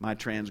my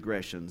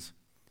transgressions.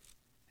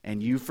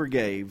 And you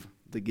forgave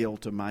the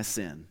guilt of my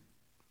sin.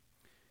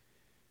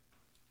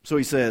 So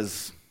he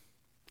says,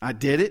 I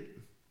did it.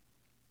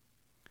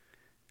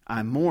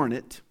 I mourn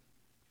it.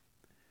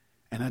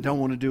 And I don't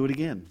want to do it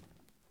again.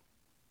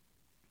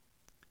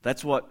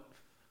 That's what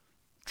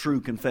true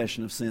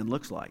confession of sin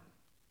looks like.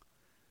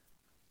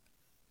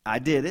 I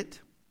did it.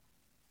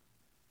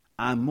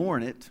 I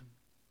mourn it.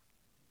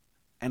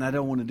 And I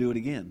don't want to do it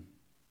again.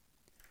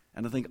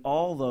 And I think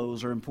all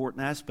those are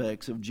important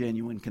aspects of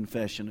genuine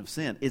confession of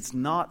sin. It's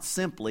not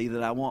simply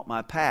that I want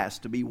my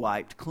past to be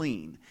wiped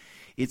clean.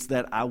 It's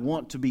that I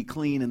want to be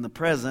clean in the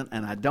present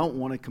and I don't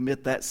want to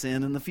commit that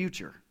sin in the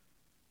future.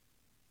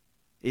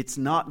 It's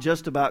not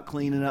just about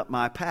cleaning up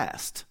my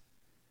past.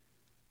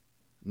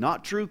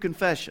 Not true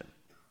confession.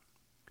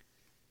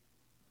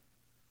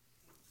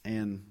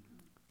 And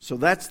so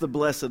that's the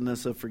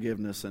blessedness of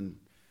forgiveness. And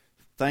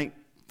thank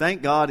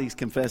God he's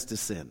confessed his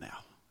sin now.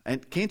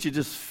 And can't you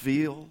just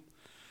feel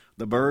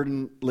the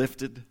burden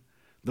lifted,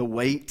 the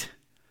weight?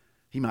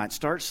 He might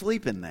start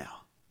sleeping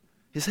now.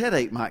 His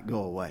headache might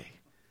go away.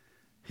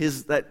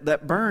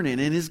 That burning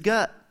in his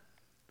gut.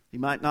 He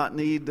might not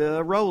need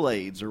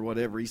Rolaids or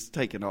whatever he's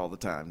taking all the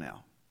time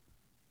now.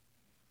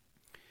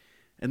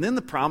 And then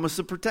the promise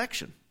of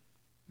protection.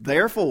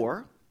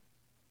 Therefore,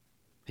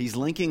 he's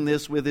linking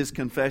this with his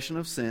confession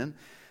of sin.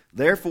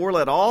 Therefore,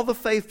 let all the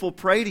faithful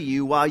pray to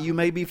you while you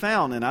may be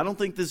found. And I don't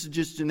think this is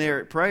just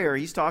generic prayer.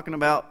 He's talking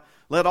about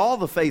let all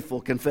the faithful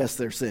confess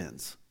their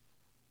sins.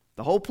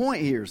 The whole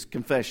point here is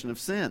confession of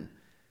sin.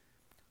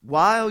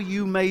 While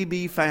you may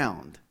be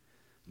found.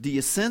 Do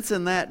you sense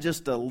in that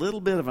just a little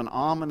bit of an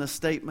ominous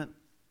statement?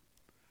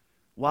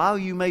 While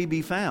you may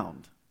be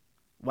found.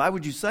 Why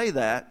would you say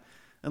that?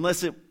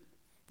 Unless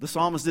the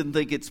psalmist didn't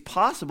think it's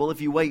possible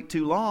if you wait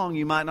too long,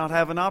 you might not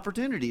have an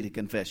opportunity to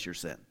confess your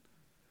sin.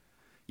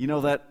 You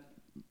know that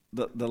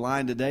the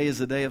line, today is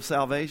the day of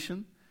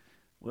salvation?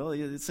 Well,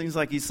 it seems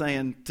like he's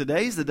saying,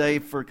 today's the day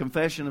for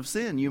confession of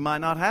sin. You might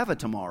not have it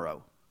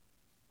tomorrow.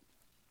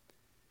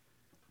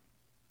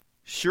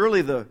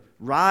 Surely the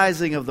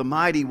rising of the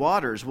mighty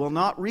waters will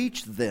not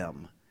reach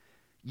them.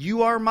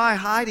 You are my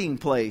hiding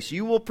place.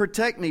 You will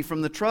protect me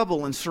from the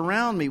trouble and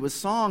surround me with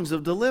songs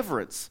of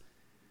deliverance.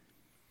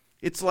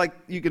 It's like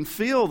you can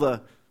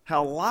feel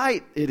how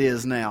light it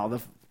is now.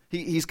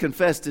 He's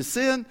confessed his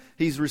sin,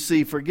 he's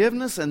received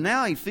forgiveness, and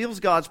now he feels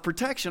God's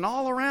protection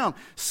all around.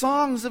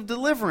 Songs of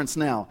deliverance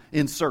now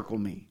encircle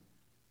me.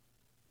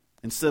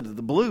 Instead of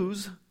the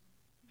blues,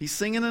 he's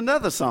singing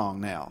another song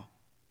now.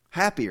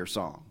 Happier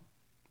song.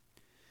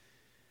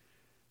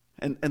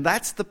 And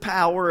that's the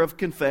power of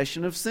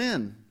confession of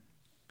sin.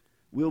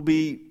 We'll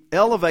be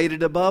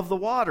elevated above the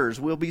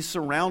waters. We'll be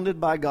surrounded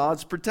by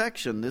God's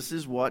protection. This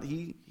is what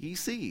he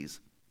sees.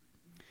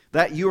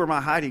 That "You Are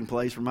My Hiding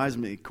Place" reminds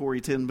me of Corrie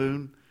ten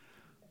Boom.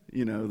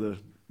 You know, the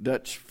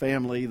Dutch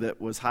family that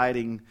was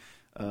hiding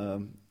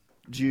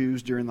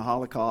Jews during the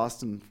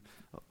Holocaust and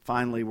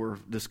finally were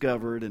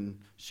discovered, and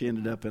she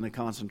ended up in a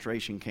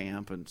concentration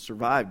camp and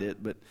survived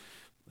it. But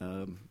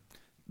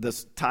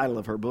the title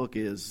of her book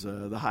is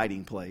The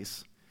Hiding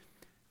Place,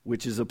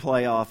 which is a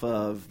play off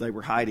of, they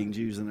were hiding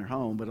Jews in their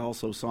home, but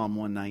also Psalm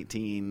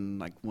 119,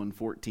 like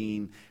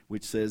 114,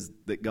 which says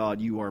that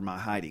God, you are my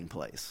hiding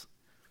place.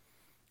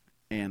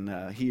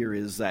 And here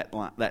is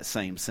that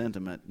same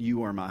sentiment,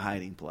 you are my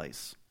hiding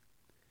place.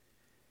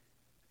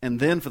 And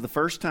then for the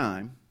first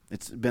time,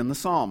 it's been the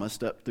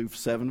psalmist up through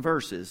 7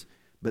 verses,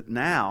 but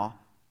now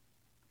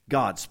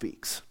God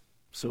speaks.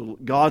 So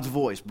God's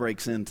voice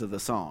breaks into the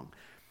song.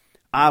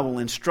 I will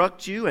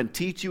instruct you and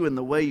teach you in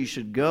the way you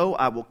should go.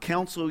 I will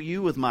counsel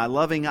you with my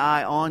loving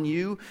eye on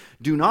you.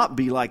 Do not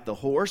be like the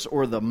horse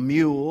or the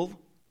mule,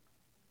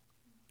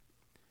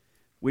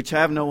 which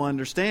have no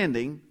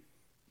understanding,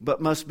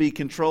 but must be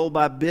controlled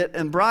by bit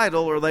and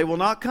bridle, or they will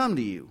not come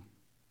to you.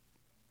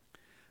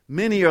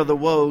 Many are the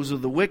woes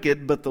of the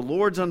wicked, but the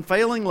Lord's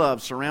unfailing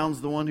love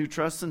surrounds the one who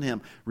trusts in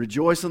him.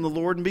 Rejoice in the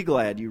Lord and be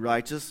glad, you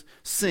righteous.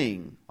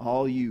 Sing,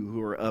 all you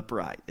who are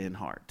upright in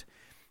heart.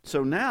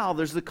 So now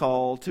there's the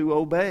call to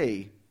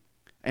obey.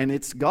 And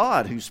it's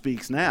God who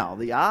speaks now.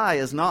 The I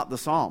is not the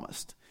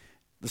psalmist.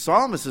 The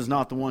psalmist is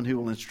not the one who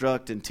will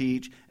instruct and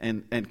teach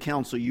and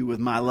counsel you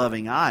with my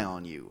loving eye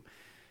on you.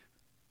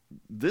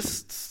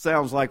 this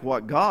sounds like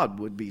what God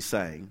would be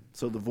saying.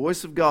 So the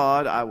voice of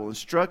God, I will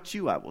instruct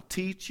you, I will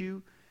teach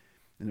you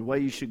in the way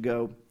you should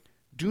go.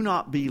 Do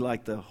not be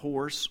like the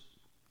horse,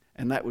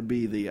 and that would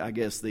be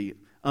the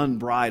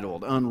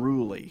unbridled,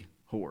 unruly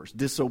horse,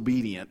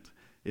 disobedient,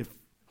 if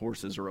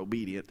horses are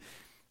obedient,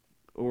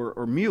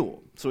 or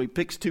mule. So he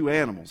picks two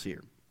animals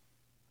here.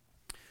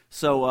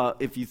 So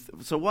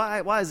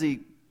why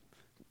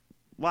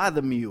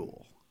the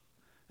mule?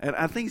 And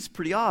I think it's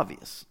pretty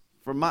obvious.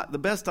 The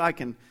best I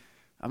can,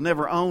 I've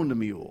never owned a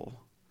mule,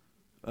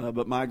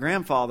 but my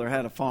grandfather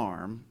had a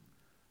farm.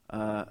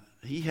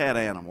 He had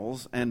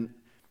animals, and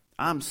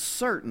I'm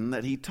certain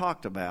that he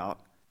talked about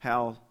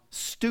how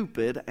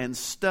stupid and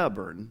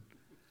stubborn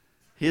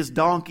his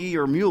donkey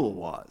or mule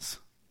was.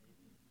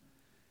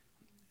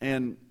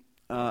 And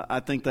I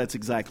think that's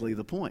exactly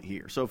the point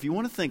here. So if you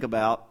want to think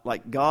about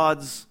like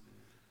God's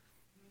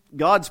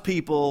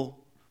people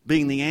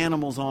being the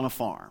animals on a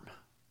farm,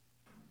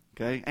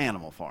 okay,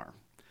 animal farm.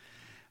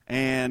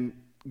 And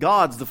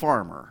God's the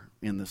farmer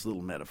in this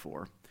little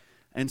metaphor.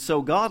 And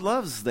so God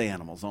loves the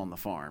animals on the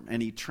farm,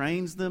 and he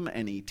trains them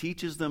and he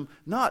teaches them,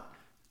 not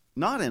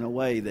in a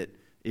way that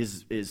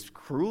is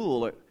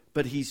cruel,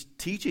 but he's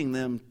teaching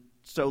them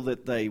so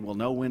that they will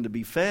know when to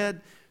be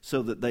fed,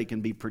 so that they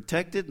can be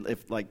protected.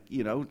 If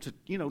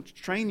to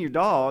train your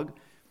dog,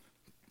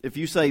 if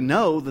you say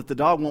no, that the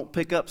dog won't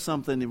pick up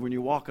something when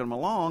you're walking them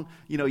along,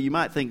 you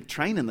might think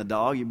training the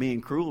dog, you're being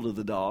cruel to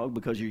the dog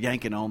because you're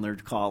yanking on their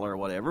collar or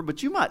whatever,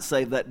 but you might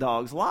save that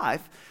dog's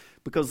life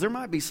because there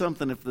might be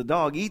something, if the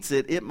dog eats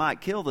it, it might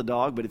kill the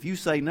dog, but if you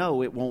say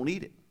no, it won't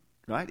eat it,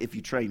 right? If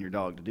you train your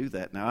dog to do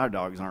that. Now, our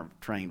dogs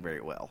aren't trained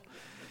very well.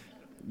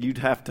 You'd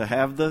have to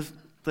have the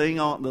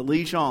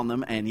leash on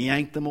them and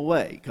yank them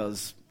away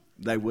because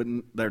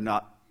they're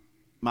not,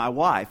 my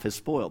wife has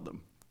spoiled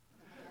them.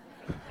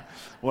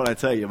 What I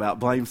tell you about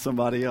blame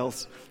somebody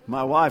else?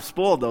 My wife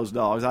spoiled those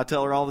dogs. I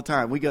tell her all the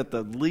time, we got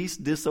the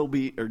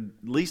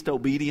least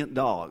obedient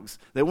dogs.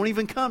 They won't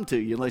even come to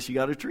you unless you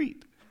got a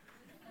treat.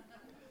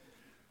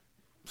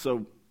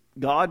 So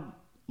God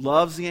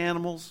loves the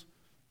animals,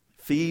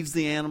 feeds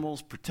the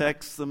animals,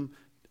 protects them,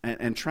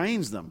 and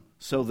trains them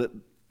so that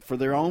for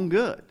their own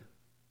good.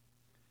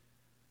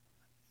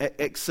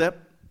 Except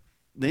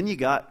then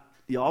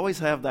you always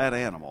have that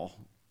animal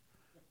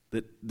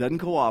that doesn't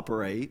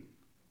cooperate,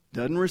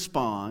 doesn't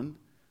respond,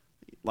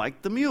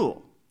 like the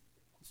mule.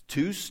 It's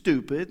too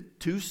stupid,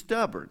 too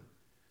stubborn.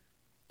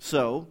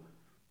 So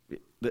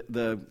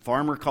the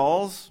farmer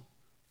calls,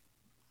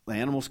 the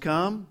animals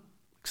come,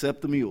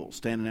 except the mule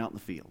standing out in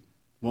the field.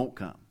 Won't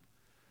come.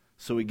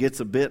 So he gets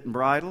a bit and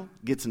bridle,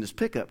 gets in his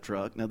pickup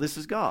truck. Now this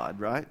is God,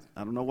 right?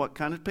 I don't know what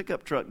kind of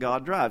pickup truck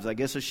God drives. I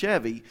guess a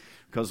Chevy,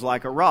 because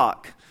like a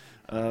rock.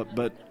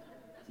 But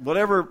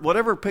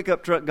whatever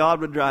pickup truck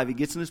God would drive, he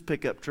gets in his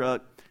pickup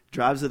truck,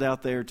 drives it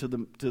out there to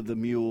the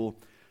mule,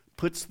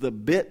 puts the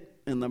bit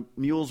in the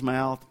mule's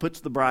mouth,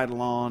 puts the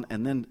bridle on,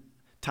 and then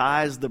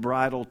ties the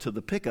bridle to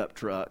the pickup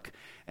truck,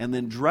 and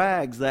then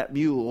drags that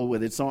mule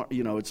with its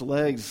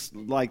legs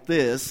like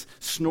this,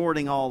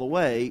 snorting all the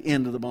way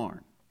into the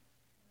barn.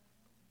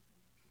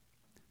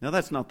 Now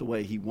that's not the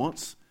way he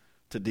wants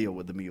to deal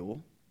with the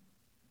mule.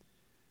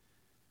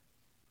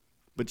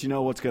 But you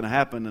know what's going to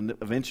happen, and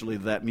eventually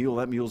that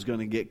mule's going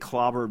to get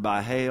clobbered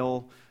by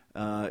hail,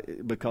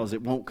 because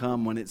it won't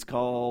come when it's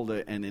called,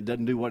 and it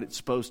doesn't do what it's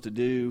supposed to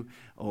do,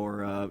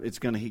 or it's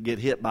going to get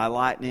hit by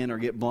lightning or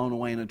get blown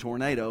away in a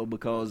tornado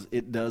because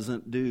it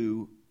doesn't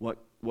do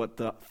what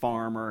the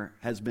farmer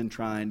has been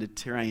trying to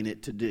train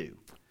it to do.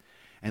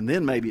 And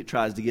then maybe it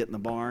tries to get in the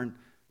barn,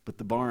 but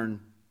the barn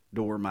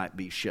door might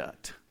be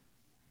shut.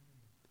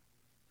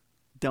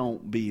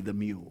 Don't be the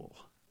mule.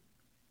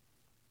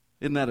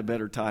 Isn't that a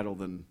better title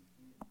than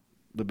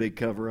the big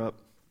cover-up?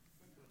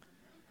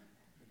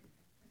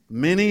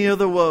 Many are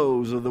the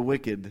woes of the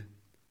wicked,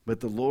 but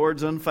the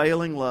Lord's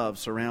unfailing love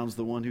surrounds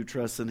the one who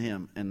trusts in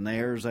him. And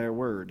there's our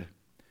word.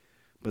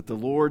 But the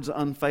Lord's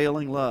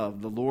unfailing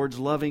love, the Lord's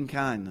loving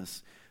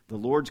kindness, the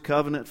Lord's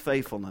covenant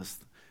faithfulness,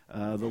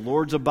 the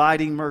Lord's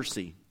abiding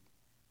mercy.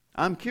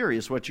 I'm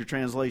curious what your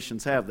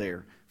translations have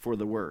there for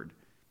the word.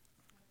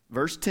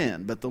 Verse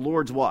 10, but the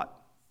Lord's what?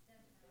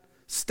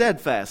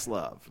 Steadfast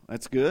love.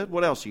 That's good.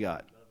 What else you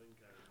got?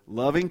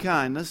 Loving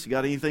kindness. You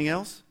got anything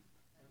else?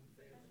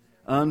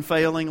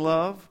 Unfailing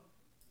love.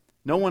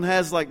 No one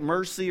has like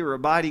mercy or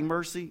abiding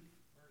mercy.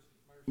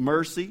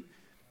 Mercy.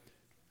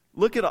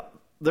 Look at,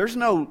 there's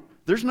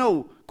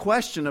no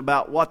question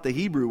about what the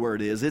Hebrew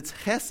word is. It's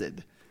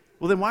hesed.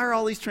 Well, then why are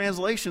all these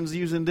translations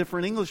using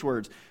different English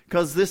words?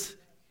 Because this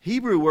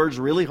Hebrew word is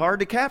really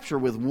hard to capture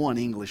with one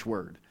English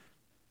word.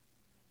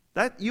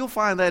 You'll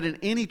find that in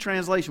any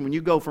translation. When you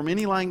go from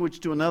any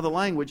language to another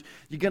language,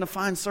 you're going to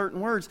find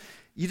certain words.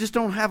 You just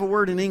don't have a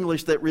word in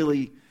English that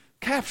really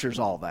captures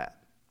all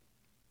that.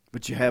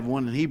 But you have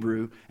one in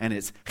Hebrew, and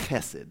it's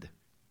chesed.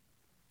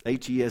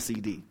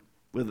 H-E-S-E-D.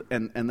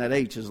 And that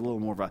H is a little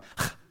more of a...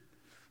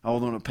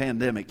 Although in a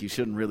pandemic, you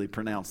shouldn't really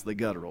pronounce the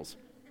gutturals.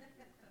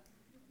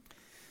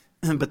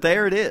 But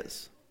there it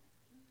is.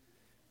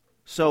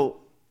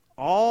 So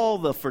all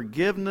the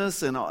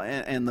forgiveness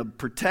and the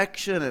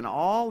protection and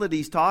all that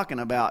he's talking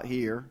about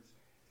here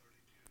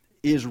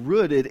is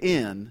rooted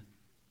in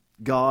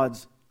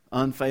God's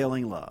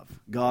unfailing love,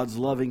 God's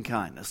loving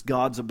kindness,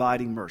 God's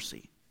abiding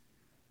mercy.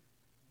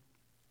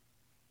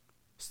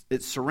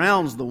 It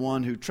surrounds the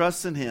one who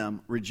trusts in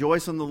him.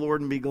 Rejoice in the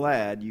Lord and be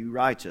glad, you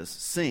righteous.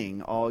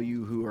 Sing, all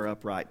you who are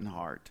upright in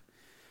heart.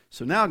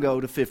 So now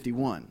go to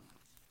 51.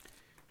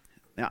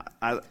 Now,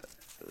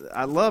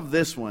 I love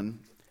this one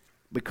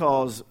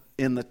because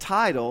in the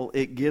title,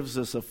 it gives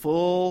us a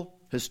full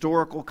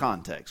historical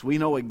context. We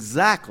know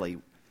exactly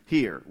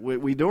here.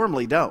 We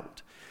normally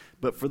don't.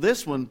 But for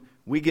this one,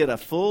 we get a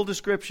full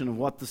description of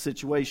what the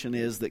situation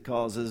is that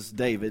causes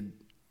David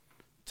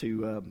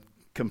to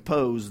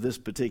compose this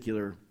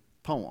particular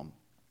poem.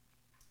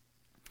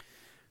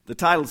 The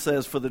title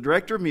says, For the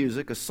director of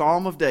music, a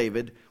psalm of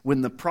David,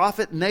 when the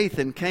prophet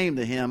Nathan came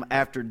to him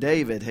after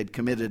David had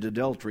committed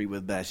adultery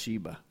with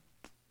Bathsheba.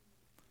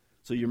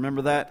 So you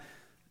remember that?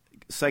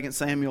 2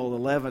 Samuel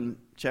 11,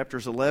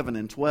 chapters 11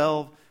 and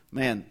 12.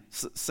 Man,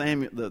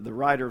 Samuel, the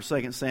writer of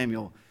 2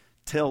 Samuel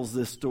tells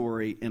this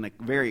story in a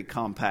very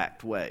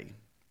compact way.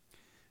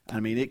 I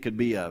mean, it could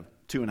be a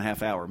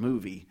 2.5-hour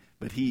movie,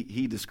 but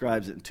he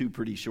describes it in 2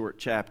 pretty short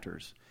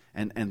chapters.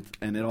 And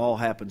it all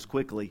happens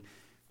quickly.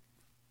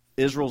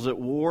 Israel's at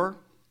war,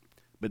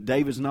 but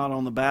David's not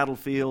on the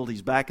battlefield.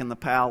 He's back in the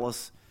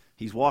palace.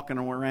 He's walking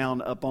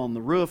around up on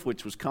the roof,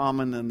 which was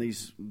common in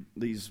these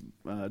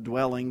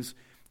dwellings,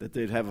 that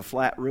they'd have a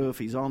flat roof.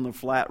 He's on the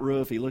flat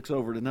roof. He looks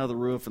over at another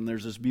roof, and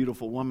there's this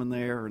beautiful woman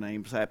there. Her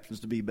name happens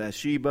to be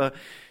Bathsheba.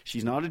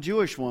 She's not a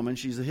Jewish woman.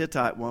 She's a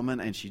Hittite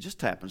woman, and she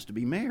just happens to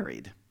be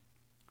married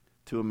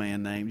to a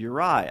man named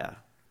Uriah,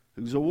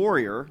 who's a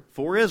warrior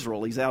for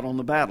Israel. He's out on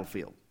the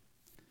battlefield.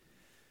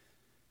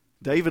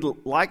 David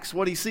likes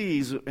what he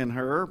sees in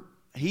her.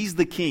 He's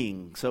the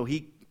king, so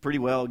he pretty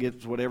well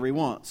gets whatever he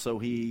wants. So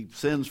he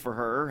sends for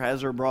her,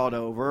 has her brought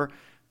over,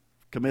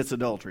 commits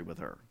adultery with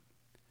her.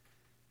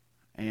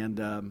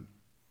 And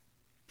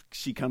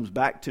she comes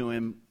back to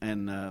him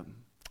and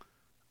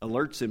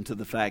alerts him to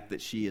the fact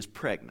that she is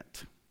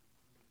pregnant.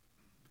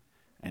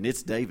 And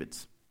it's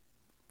David's.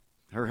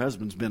 Her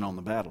husband's been on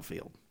the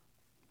battlefield.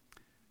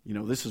 You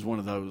know, this is one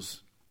of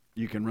those,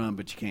 you can run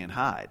but you can't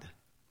hide.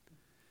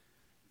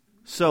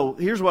 So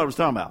here's what I was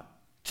talking about.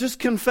 Just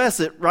confess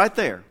it right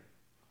there.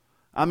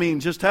 I mean,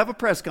 just have a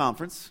press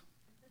conference,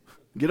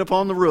 get up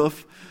on the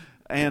roof,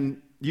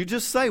 and you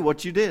just say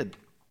what you did.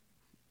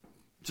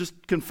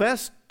 Just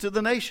confess to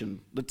the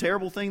nation the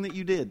terrible thing that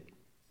you did.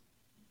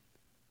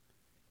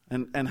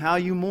 And how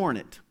you mourn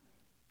it.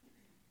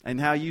 And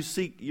how you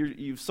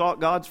you've sought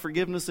God's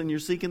forgiveness and you're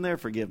seeking their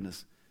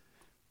forgiveness.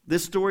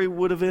 This story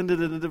would have ended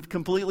in a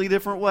completely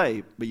different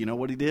way. But you know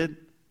what he did?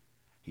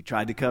 He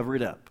tried to cover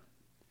it up.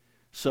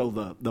 So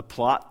the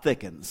plot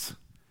thickens.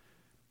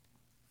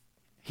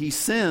 He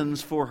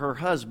sends for her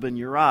husband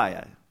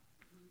Uriah.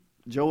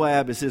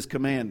 Joab is his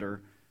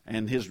commander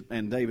and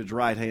David's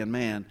right-hand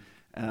man.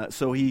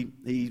 So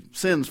he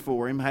sends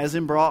for him, has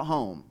him brought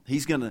home.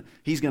 He's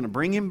gonna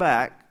bring him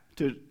back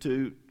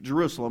to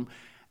Jerusalem,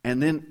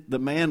 and then the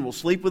man will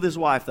sleep with his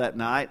wife that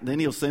night. And then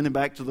he'll send him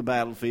back to the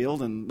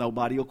battlefield, and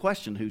nobody will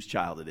question whose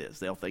child it is.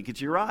 They'll think it's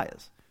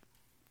Uriah's.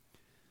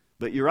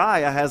 But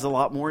Uriah has a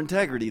lot more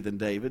integrity than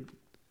David.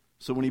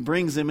 So when he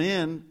brings him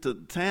in to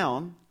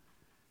town,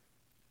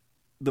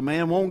 the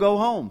man won't go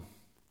home.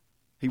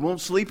 He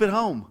won't sleep at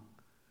home.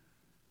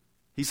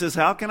 He says,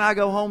 how can I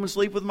go home and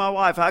sleep with my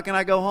wife? How can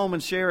I go home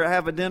and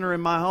have a dinner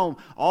in my home?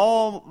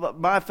 All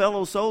my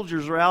fellow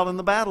soldiers are out in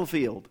the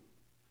battlefield.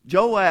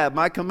 Joab,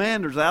 my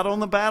commander's out on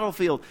the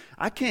battlefield.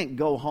 I can't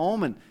go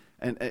home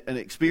and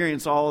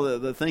experience all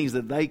the things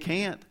that they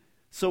can't.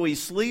 So he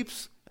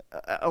sleeps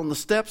on the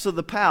steps of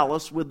the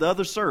palace with the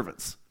other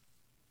servants.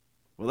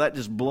 Well, that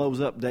just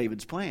blows up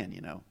David's plan,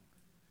 you know.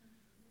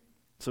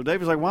 So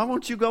David's like, why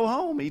won't you go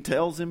home? He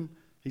tells him,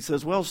 he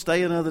says, well,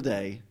 stay another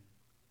day.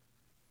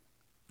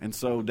 And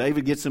so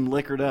David gets him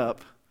liquored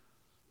up.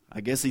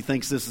 I guess he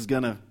thinks this is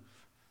going to,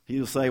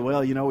 he'll say,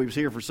 well, you know, he was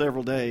here for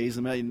several days.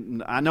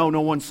 And I know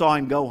no one saw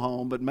him go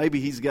home, but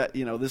maybe he's got,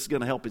 you know, this is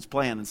going to help his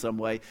plan in some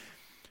way.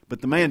 But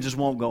the man just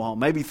won't go home.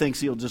 Maybe he thinks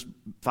he'll just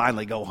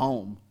finally go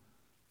home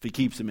if he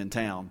keeps him in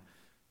town.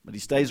 But he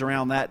stays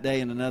around that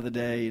day and another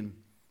day and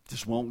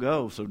just won't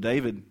go. So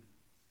David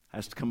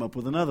has to come up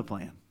with another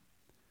plan.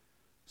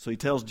 So he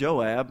tells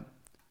Joab,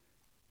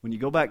 when you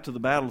go back to the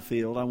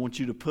battlefield, I want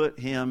you to put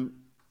him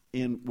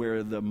in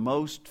where the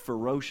most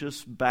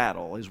ferocious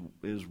battle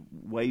is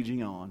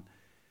waging on.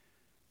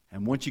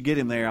 And once you get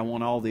him there, I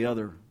want all the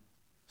other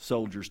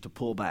soldiers to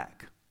pull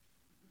back.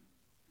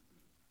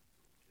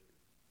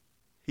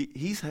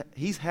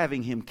 He's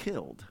having him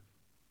killed.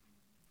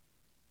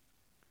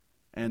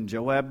 And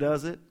Joab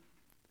does it.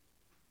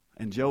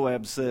 And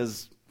Joab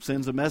sends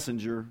a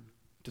messenger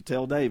to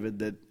tell David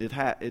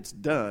that it's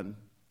done.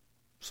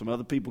 Some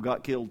other people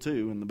got killed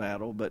too in the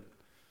battle, but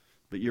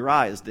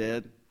Uriah is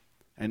dead.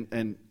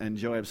 And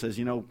Joab says,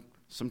 you know,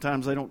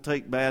 sometimes they don't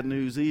take bad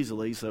news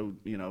easily, so,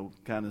 you know,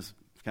 kind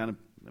of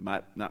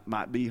It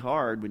might be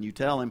hard when you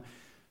tell him.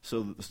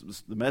 So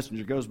the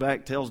messenger goes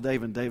back, tells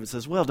David, and David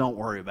says, well, don't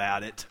worry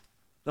about it.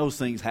 Those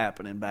things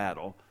happen in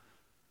battle.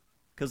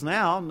 Because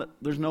now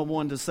there's no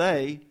one to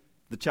say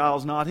the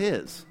child's not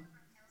his.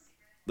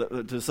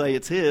 To say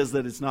it's his,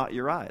 that it's not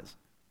Uriah's.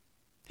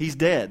 He's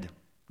dead.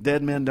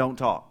 Dead men don't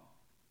talk.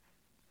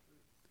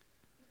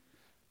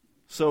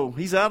 So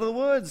he's out of the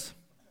woods.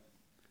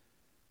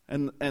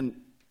 And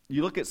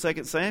you look at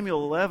 2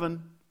 Samuel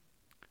 11,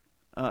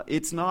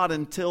 it's not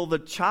until the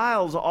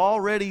child's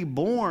already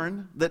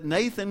born that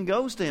Nathan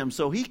goes to him.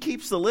 So he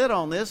keeps the lid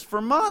on this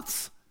for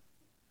months.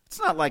 It's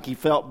not like he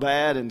felt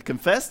bad and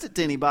confessed it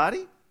to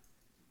anybody.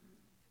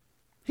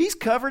 He's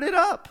covered it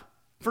up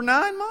for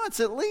 9 months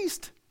at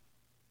least.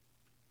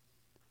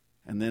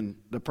 And then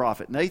the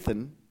prophet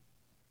Nathan,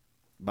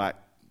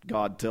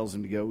 God tells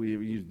him to go.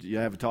 You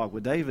have a talk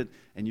with David,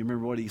 and you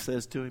remember what he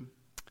says to him?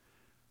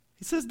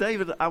 He says,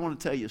 David, I want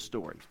to tell you a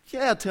story.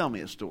 Yeah, tell me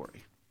a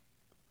story.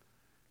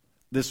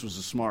 This was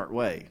a smart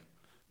way.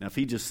 Now, if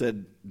he just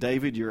said,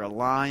 David, you're a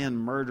lying,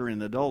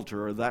 murdering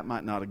adulterer, that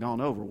might not have gone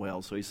over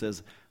well. So he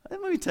says, let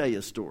me tell you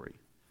a story.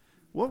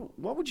 What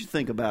would you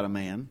think about a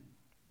man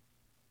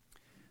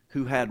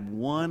who had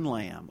one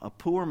lamb, a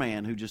poor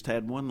man who just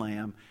had one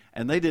lamb,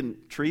 and they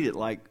didn't treat it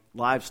like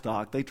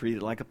livestock, they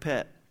treated it like a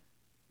pet.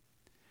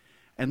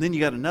 And then you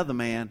got another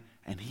man,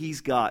 and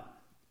he's got,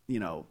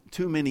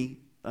 too many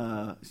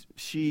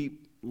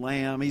sheep,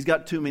 lamb, he's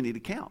got too many to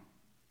count.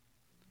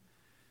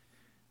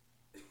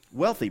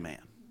 Wealthy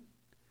man.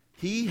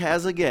 He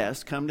has a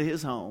guest come to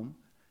his home,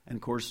 and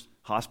of course,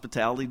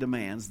 hospitality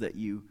demands that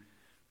you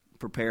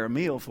prepare a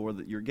meal for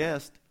your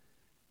guest,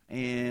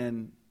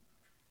 and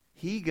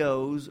he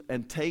goes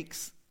and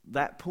takes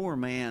that poor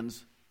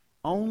man's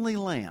only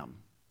lamb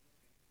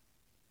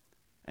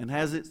and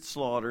has it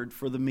slaughtered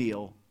for the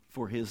meal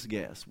for his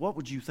guests. What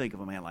would you think of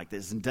a man like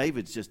this? And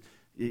David's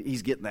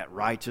he's getting that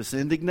righteous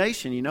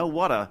indignation.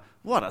 What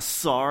a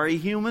sorry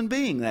human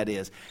being that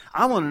is.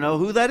 I want to know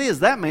who that is.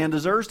 That man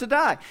deserves to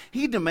die.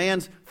 He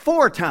demands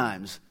 4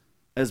 times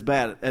as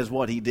bad as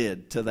what he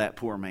did to that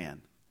poor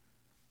man.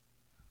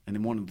 And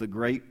in one of the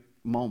great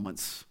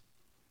moments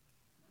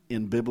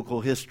in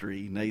biblical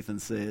history, Nathan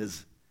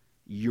says,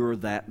 you're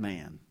that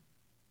man.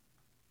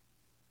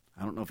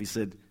 I don't know if he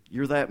said,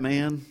 you're that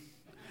man.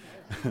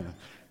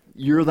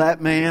 You're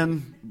that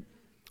man.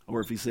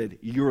 Or if he said,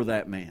 you're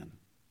that man.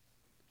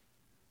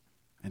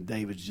 And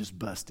David's just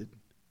busted.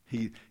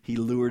 He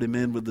lured him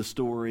in with the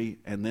story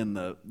and then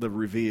the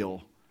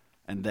reveal,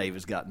 and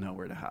David's got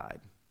nowhere to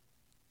hide.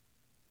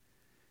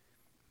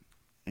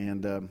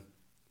 And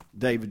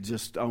David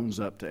just owns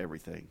up to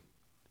everything.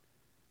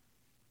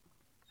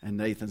 And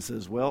Nathan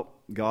says, well,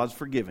 God's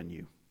forgiven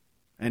you.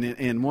 And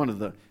in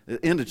the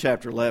end of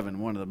chapter 11,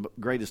 one of the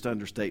greatest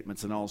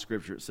understatements in all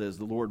Scripture, it says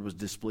the Lord was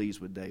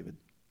displeased with David.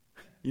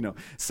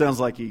 Sounds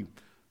like he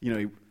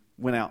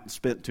went out and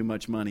spent too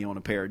much money on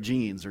a pair of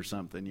jeans or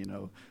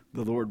something.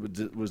 The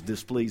Lord was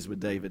displeased with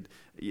David.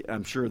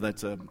 I'm sure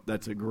that's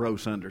a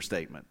gross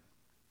understatement.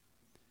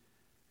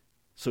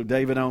 So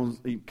David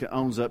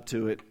owns up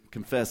to it,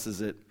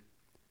 confesses it,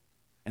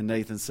 and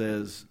Nathan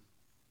says,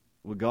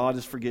 well, God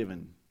has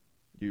forgiven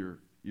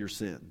your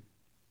sin.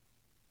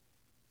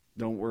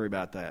 Don't worry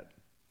about that.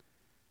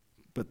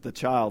 But the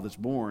child that's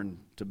born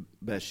to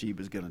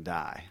Bathsheba is going to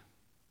die.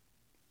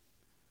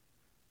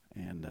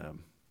 And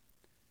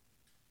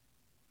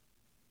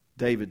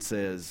David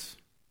says,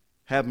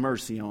 have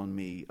mercy on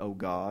me, O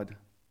God,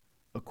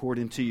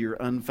 according to your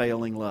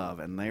unfailing love.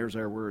 And there's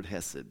our word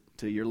hesed,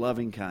 to your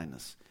loving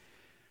kindness.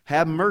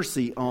 Have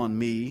mercy on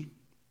me,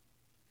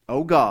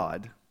 O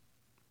God,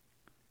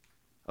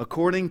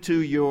 according to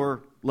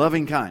your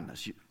loving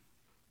kindness.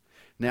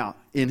 Now,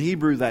 in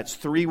Hebrew, that's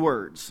 3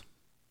 words.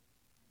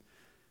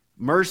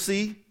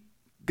 Mercy,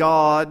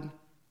 God,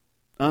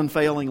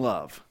 unfailing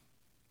love.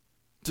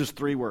 Just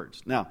 3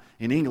 words. Now,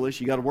 in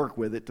English, you got to work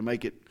with it to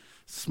make it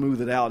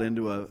smooth it out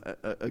into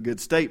a good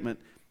statement.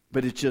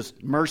 But it's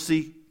just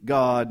mercy,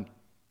 God,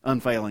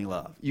 unfailing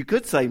love. You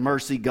could say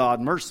mercy, God,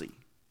 mercy.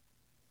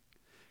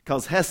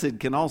 Because hesed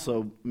can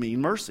also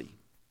mean mercy.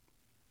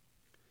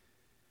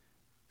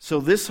 So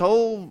this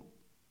whole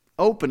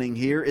opening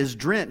here is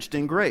drenched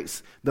in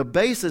grace. The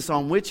basis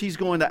on which he's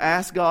going to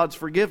ask God's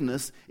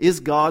forgiveness is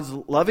God's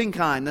loving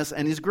kindness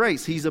and His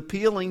grace. He's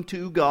appealing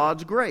to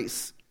God's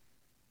grace.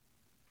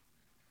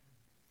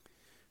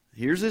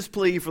 Here's his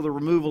plea for the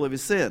removal of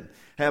his sin.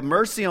 Have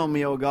mercy on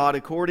me, O God,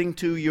 according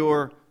to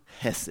your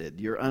hesed,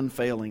 your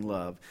unfailing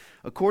love.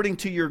 According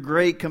to your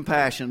great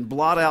compassion,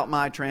 blot out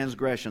my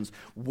transgressions.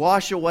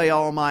 Wash away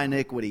all my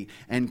iniquity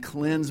and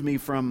cleanse me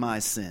from my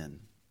sin.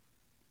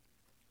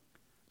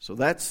 So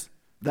that's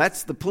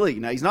the plea.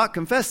 Now, he's not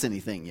confessed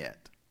anything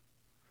yet.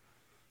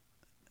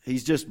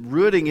 He's just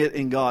rooting it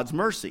in God's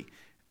mercy.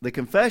 The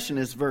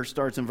confession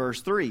starts in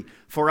verse 3.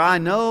 For I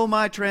know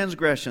my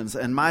transgressions,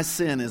 and my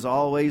sin is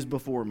always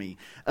before me.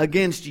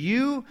 Against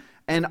you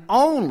and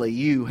only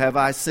you have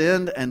I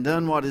sinned and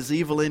done what is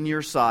evil in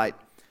your sight.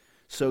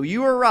 So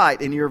you are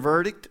right in your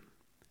verdict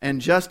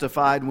and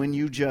justified when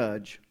you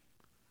judge.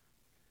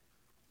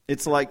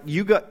 It's like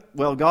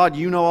God,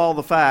 you know all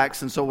the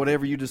facts, and so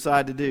whatever you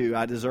decide to do,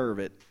 I deserve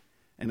it.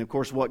 And of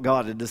course, what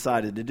God had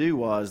decided to do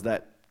was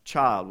that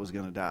child was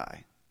going to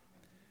die.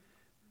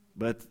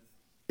 But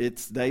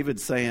it's David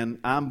saying,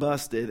 I'm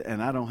busted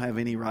and I don't have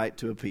any right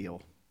to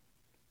appeal.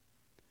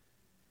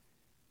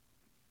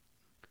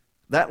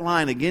 That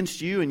line,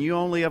 against you and you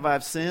only have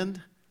I've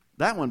sinned,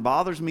 that one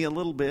bothers me a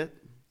little bit.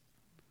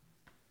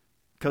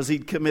 Because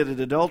he'd committed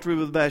adultery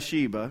with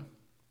Bathsheba.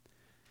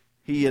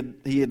 He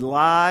had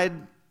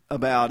lied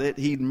about it.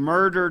 He'd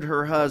murdered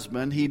her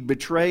husband. He'd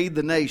betrayed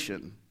the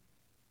nation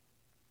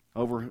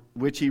over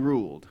which he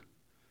ruled.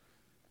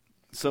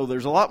 So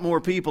there's a lot more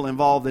people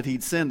involved that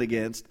he'd sinned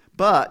against.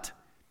 But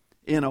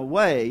in a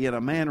way, in a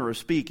manner of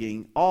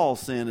speaking, all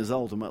sin is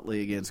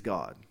ultimately against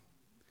God.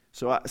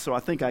 So I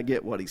think I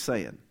get what he's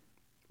saying.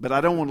 But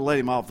I don't want to let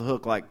him off the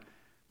hook like,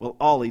 well,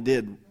 all he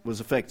did was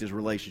affect his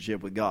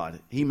relationship with God.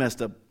 He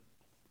messed up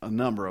a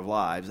number of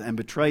lives and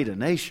betrayed a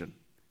nation.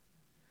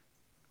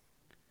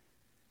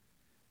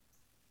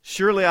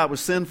 Surely I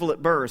was sinful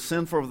at birth,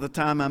 sinful from the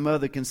time my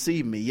mother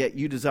conceived me, yet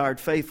you desired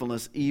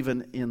faithfulness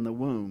even in the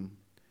womb.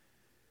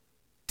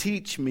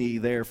 Teach me,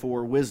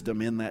 therefore,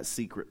 wisdom in that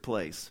secret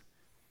place.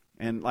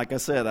 And like I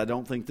said, I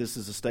don't think this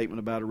is a statement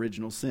about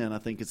original sin. I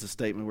think it's a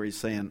statement where he's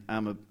saying,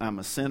 I'm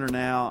a sinner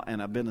now,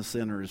 and I've been a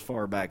sinner as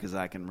far back as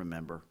I can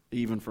remember,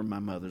 even from my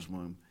mother's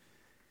womb.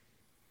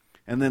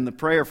 And then the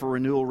prayer for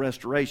renewal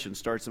restoration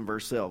starts in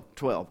verse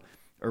 12,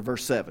 or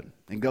verse 7,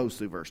 and goes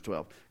through verse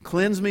 12.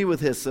 Cleanse me with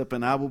hyssop,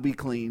 and I will be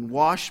clean.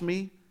 Wash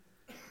me,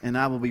 and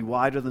I will be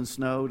whiter than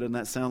snow. Doesn't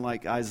that sound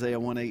like Isaiah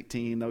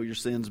 1:18? Though your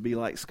sins be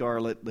like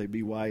scarlet, they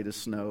be white as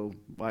snow,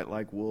 white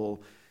like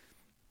wool.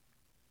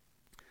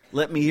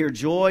 Let me hear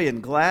joy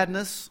and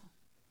gladness.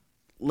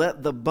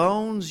 Let the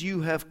bones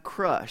you have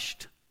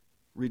crushed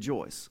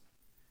rejoice.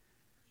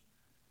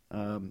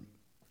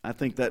 I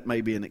think that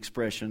may be an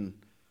expression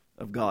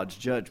of God's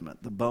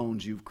judgment. The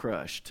bones you've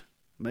crushed.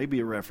 Maybe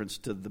a reference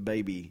to the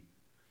baby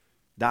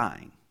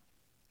dying.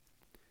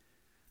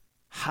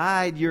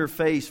 Hide your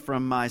face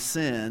from my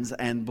sins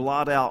and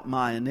blot out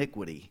my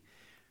iniquity.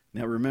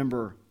 Now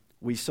remember,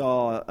 we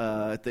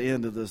saw at the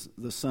end of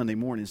the Sunday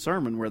morning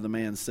sermon where the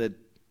man said,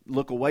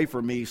 look away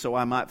from me so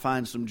I might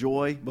find some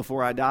joy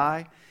before I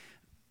die.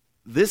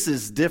 This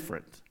is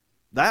different.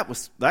 That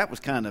was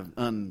kind of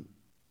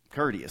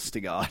uncourteous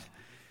to God.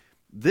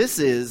 This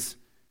is,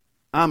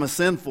 I'm a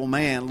sinful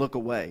man, look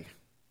away.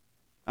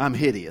 I'm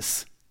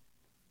hideous.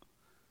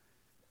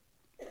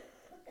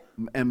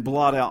 And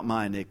blot out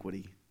my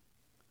iniquity.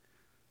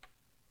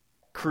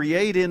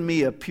 Create in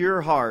me a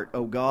pure heart,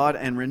 O God,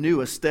 and renew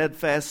a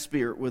steadfast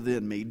spirit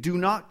within me. Do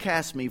not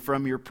cast me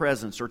from your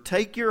presence or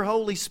take your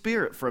Holy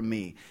Spirit from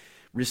me.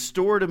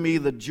 Restore to me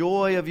the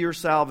joy of your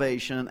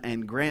salvation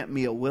and grant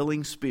me a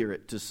willing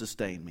spirit to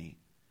sustain me.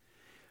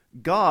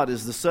 God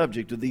is the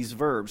subject of these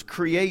verbs.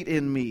 Create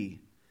in me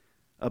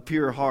a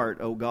pure heart,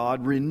 O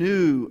God.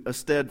 Renew a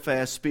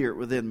steadfast spirit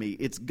within me.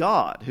 It's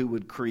God who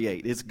would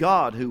create. It's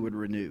God who would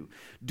renew.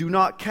 Do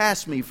not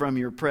cast me from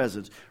your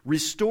presence.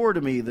 Restore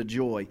to me the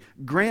joy.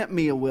 Grant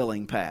me a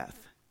willing path.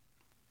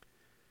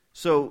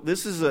 So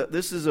this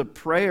is a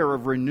prayer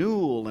of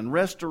renewal and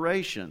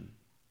restoration.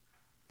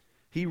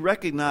 He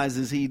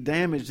recognizes he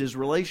damaged his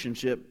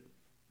relationship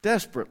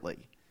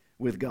desperately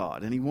with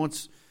God, and he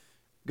wants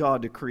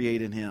God to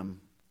create in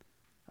him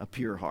a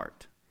pure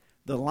heart.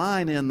 The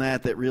line in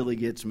that really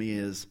gets me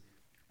is,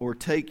 or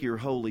take your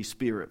Holy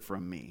Spirit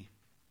from me.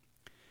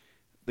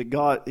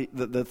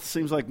 That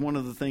seems like one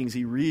of the things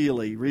he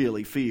really,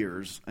 really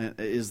fears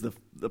is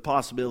the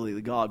possibility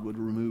that God would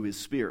remove his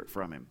spirit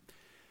from him.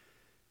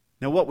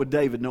 Now, what would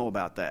David know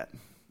about that?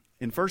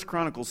 In 1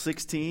 Chronicles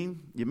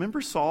 16, you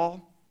remember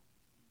Saul?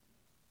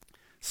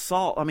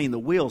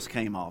 The wheels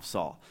came off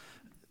Saul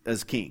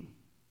as king.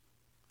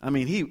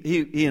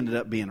 He ended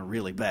up being a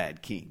really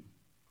bad king.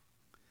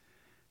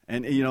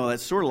 And,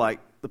 that's sort of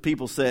like the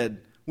people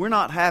said, we're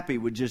not happy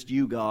with just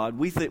you, God.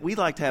 We'd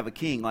like to have a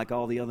king like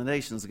all the other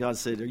nations. God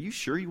said, are you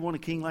sure you want a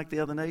king like the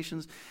other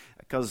nations?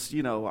 Because,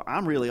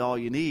 I'm really all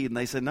you need. And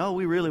they said, no,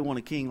 we really want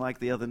a king like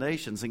the other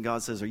nations. And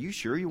God says, are you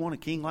sure you want a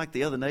king like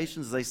the other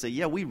nations? They say,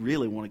 yeah, we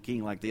really want a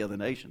king like the other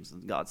nations.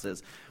 And God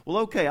says, well,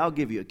 okay, I'll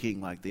give you a king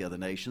like the other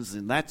nations.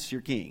 And that's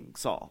your king,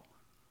 Saul.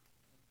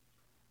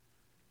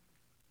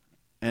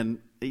 And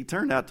he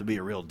turned out to be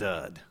a real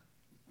dud.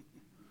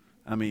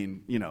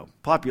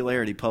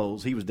 Popularity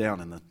polls, he was down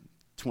in the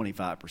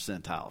 25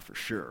 percentile for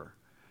sure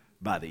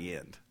by the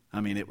end.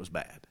 It was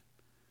bad.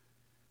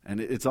 And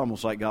it's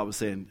almost like God was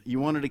saying, you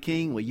wanted a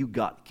king? Well, you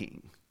got a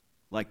king,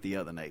 like the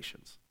other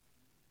nations.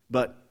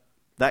 But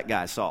that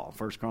guy Saul,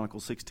 1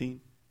 Chronicles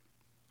 16,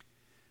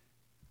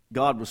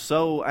 God was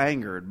so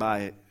angered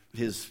by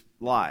his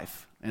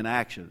life and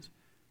actions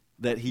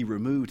that he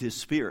removed his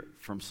spirit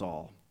from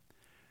Saul.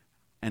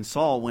 And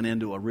Saul went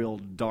into a real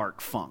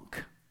dark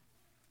funk.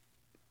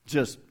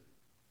 Just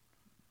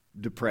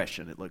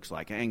depression, it looks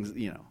like,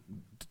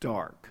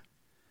 dark.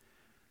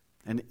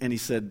 And he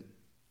said,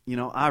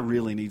 I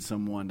really need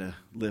someone to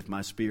lift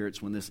my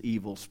spirits when this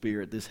evil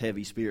spirit, this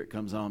heavy spirit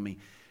comes on me.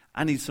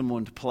 I need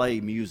someone to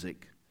play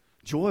music,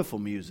 joyful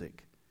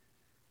music.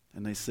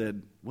 And they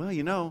said,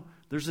 well,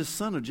 there's this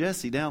son of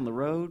Jesse down the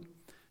road.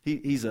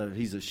 He's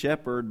a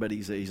shepherd, but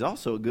he's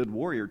also a good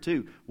warrior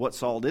too. What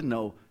Saul didn't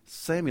know,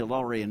 Samuel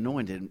already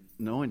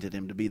anointed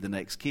him to be the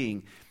next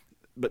king,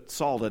 but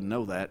Saul doesn't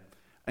know that.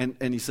 And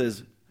he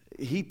says,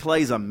 he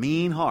plays a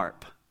mean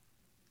harp.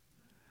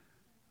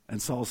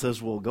 And Saul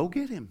says, well, go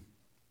get him.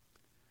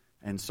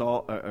 And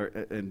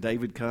and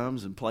David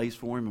comes and plays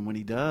for him, and when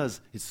he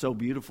does, it's so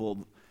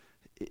beautiful,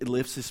 it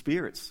lifts his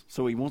spirits.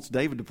 So he wants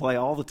David to play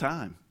all the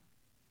time.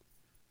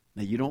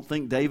 Now, you don't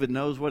think David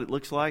knows what it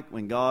looks like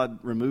when God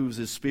removes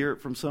his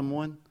spirit from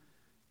someone?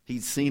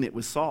 He's seen it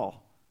with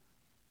Saul.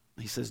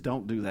 He says,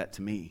 don't do that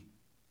to me.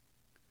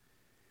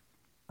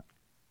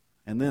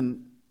 And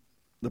then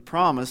the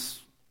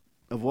promise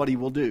of what he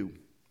will do.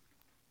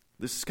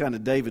 This is kind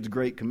of David's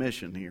great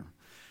commission here.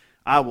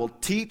 I will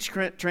teach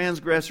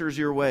transgressors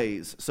your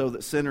ways so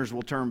that sinners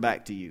will turn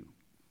back to you.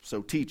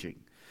 So teaching.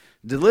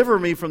 Deliver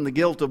me from the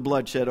guilt of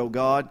bloodshed, O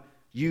God,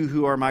 you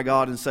who are my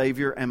God and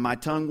Savior, and my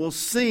tongue will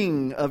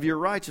sing of your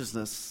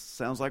righteousness.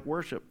 Sounds like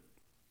worship.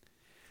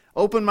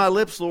 Open my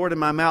lips, Lord, and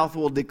my mouth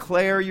will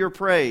declare your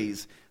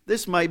praise.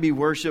 This may be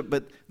worship,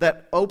 but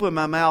that open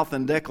my mouth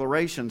and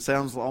declaration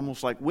sounds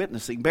almost like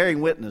witnessing,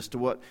 bearing witness to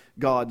what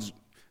God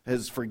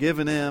has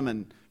forgiven him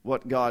and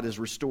what God has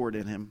restored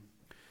in him.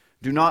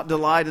 Do not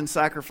delight in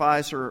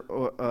sacrifice, you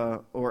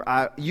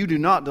do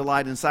not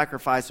delight in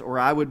sacrifice, or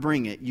I would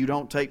bring it. You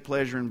don't take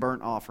pleasure in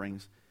burnt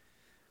offerings.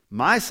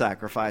 My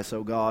sacrifice,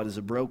 O God, is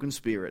a broken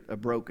spirit, a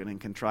broken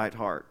and contrite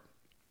heart.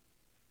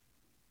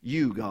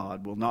 You,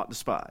 God, will not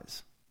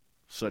despise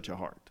such a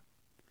heart.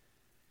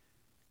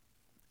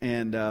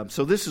 And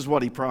so this is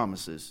what he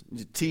promises.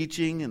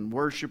 Teaching and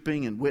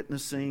worshiping and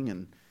witnessing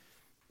and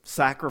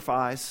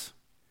sacrifice.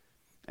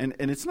 And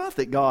it's not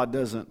that God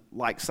doesn't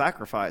like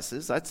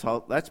sacrifices. That's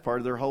part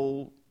of their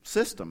whole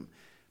system.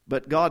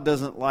 But God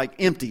doesn't like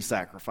empty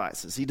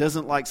sacrifices. He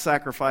doesn't like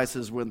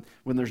sacrifices when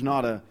there's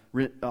not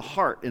a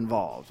heart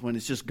involved, when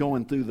it's just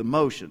going through the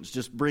motions,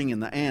 just bringing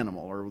the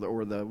animal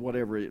or the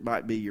whatever it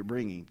might be you're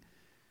bringing.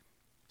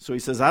 So he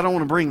says, I don't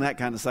want to bring that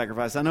kind of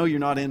sacrifice. I know you're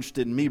not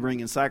interested in me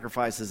bringing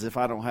sacrifices if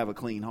I don't have a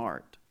clean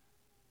heart.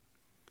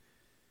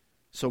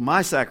 So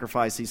my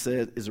sacrifice, he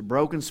said, is a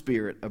broken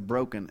spirit, a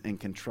broken and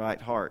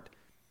contrite heart.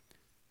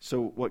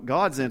 So what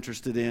God's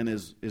interested in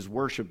is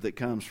worship that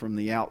comes from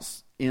the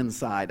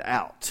inside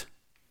out.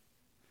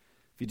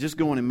 If you're just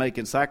going and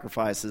making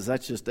sacrifices,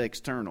 that's just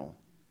external.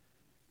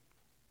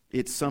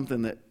 It's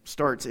something that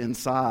starts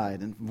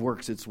inside and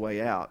works its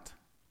way out.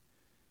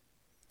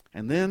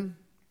 And then,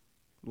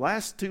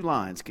 last two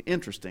lines,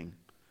 interesting.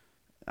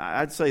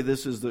 I'd say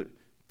this is the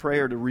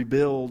prayer to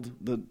rebuild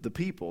the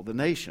people, the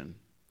nation.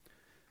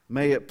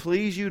 May it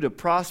please you to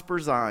prosper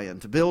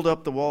Zion, to build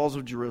up the walls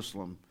of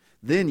Jerusalem.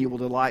 Then you will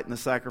delight in the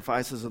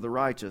sacrifices of the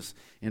righteous,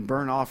 in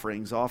burnt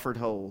offerings offered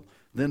whole.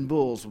 Then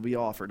bulls will be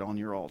offered on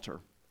your altar.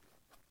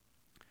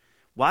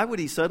 Why would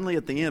he suddenly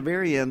at the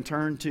very end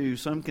turn to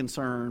some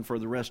concern for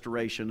the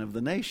restoration of the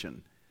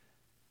nation?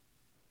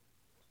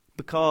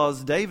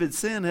 Because David's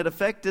sin had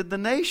affected the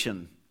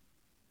nation.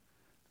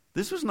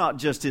 This was not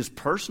just his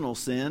personal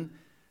sin.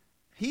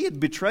 He had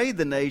betrayed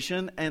the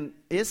nation, and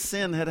his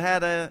sin had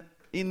had an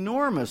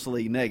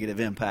enormously negative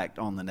impact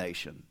on the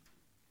nation.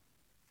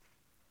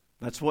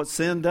 That's what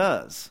sin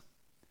does.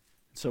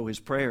 So his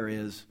prayer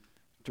is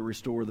to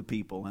restore the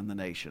people and the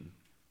nation.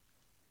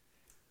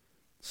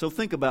 So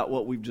think about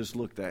what we've just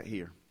looked at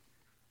here.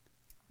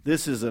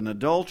 This is an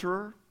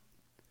adulterer,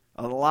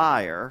 a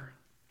liar,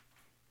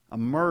 a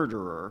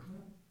murderer,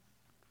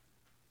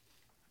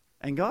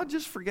 and God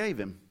just forgave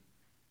him.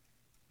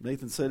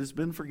 Nathan said it's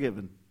been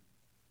forgiven.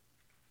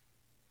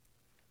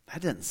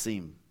 That doesn't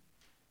seem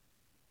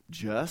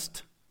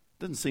just.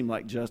 Doesn't seem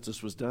like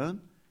justice was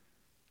done.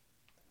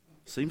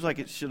 Seems like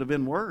it should have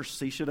been worse.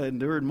 He should have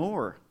endured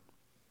more.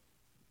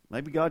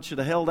 Maybe God should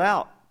have held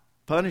out,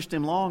 punished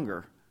him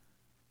longer.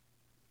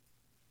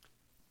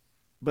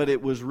 But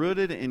it was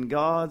rooted in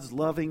God's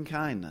loving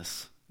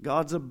kindness,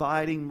 God's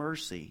abiding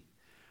mercy.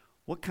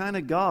 What kind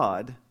of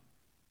God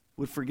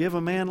would forgive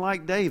a man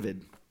like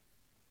David?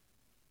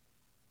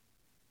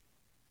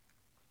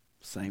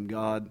 Same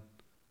God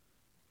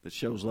that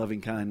shows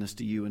loving kindness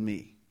to you and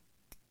me.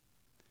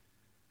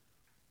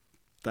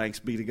 Thanks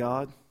be to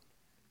God.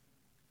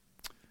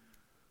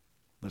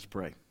 Let's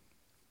pray.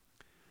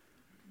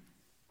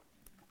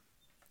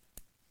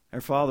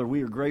 Our Father,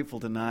 we are grateful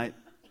tonight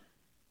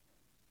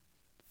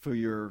for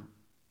your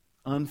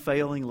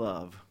unfailing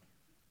love,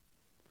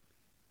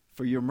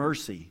 for your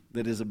mercy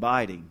that is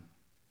abiding.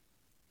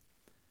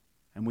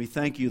 And we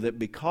thank you that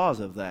because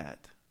of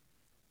that,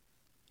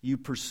 you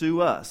pursue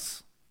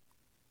us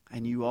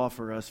and you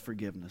offer us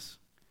forgiveness.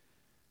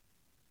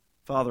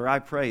 Father, I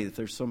pray that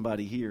there's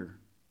somebody here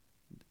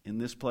in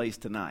this place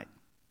tonight,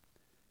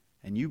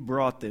 and you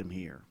brought them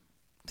here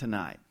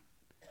tonight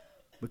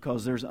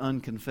because there's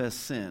unconfessed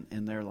sin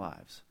in their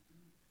lives.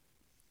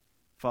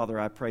 Father,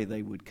 I pray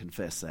they would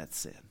confess that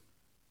sin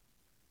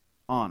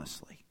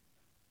honestly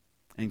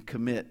and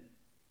commit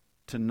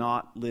to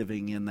not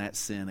living in that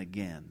sin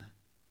again.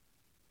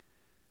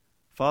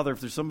 Father,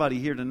 if there's somebody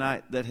here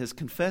tonight that has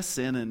confessed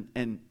sin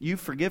and you've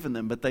forgiven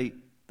them, but they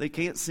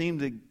can't seem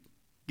to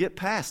get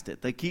past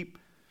it. They keep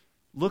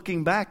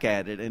looking back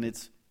at it, and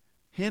it's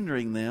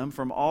hindering them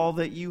from all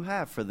that you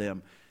have for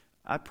them.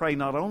 I pray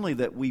not only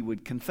that we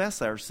would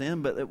confess our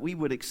sin, but that we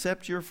would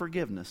accept your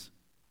forgiveness.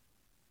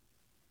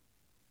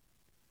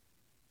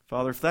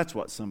 Father, if that's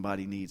what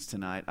somebody needs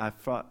tonight,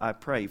 I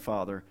pray,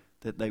 Father,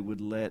 that they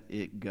would let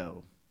it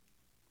go.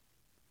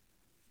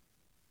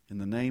 In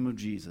the name of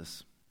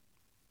Jesus,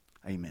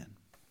 amen.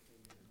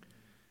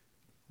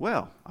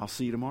 Well, I'll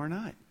see you tomorrow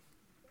night.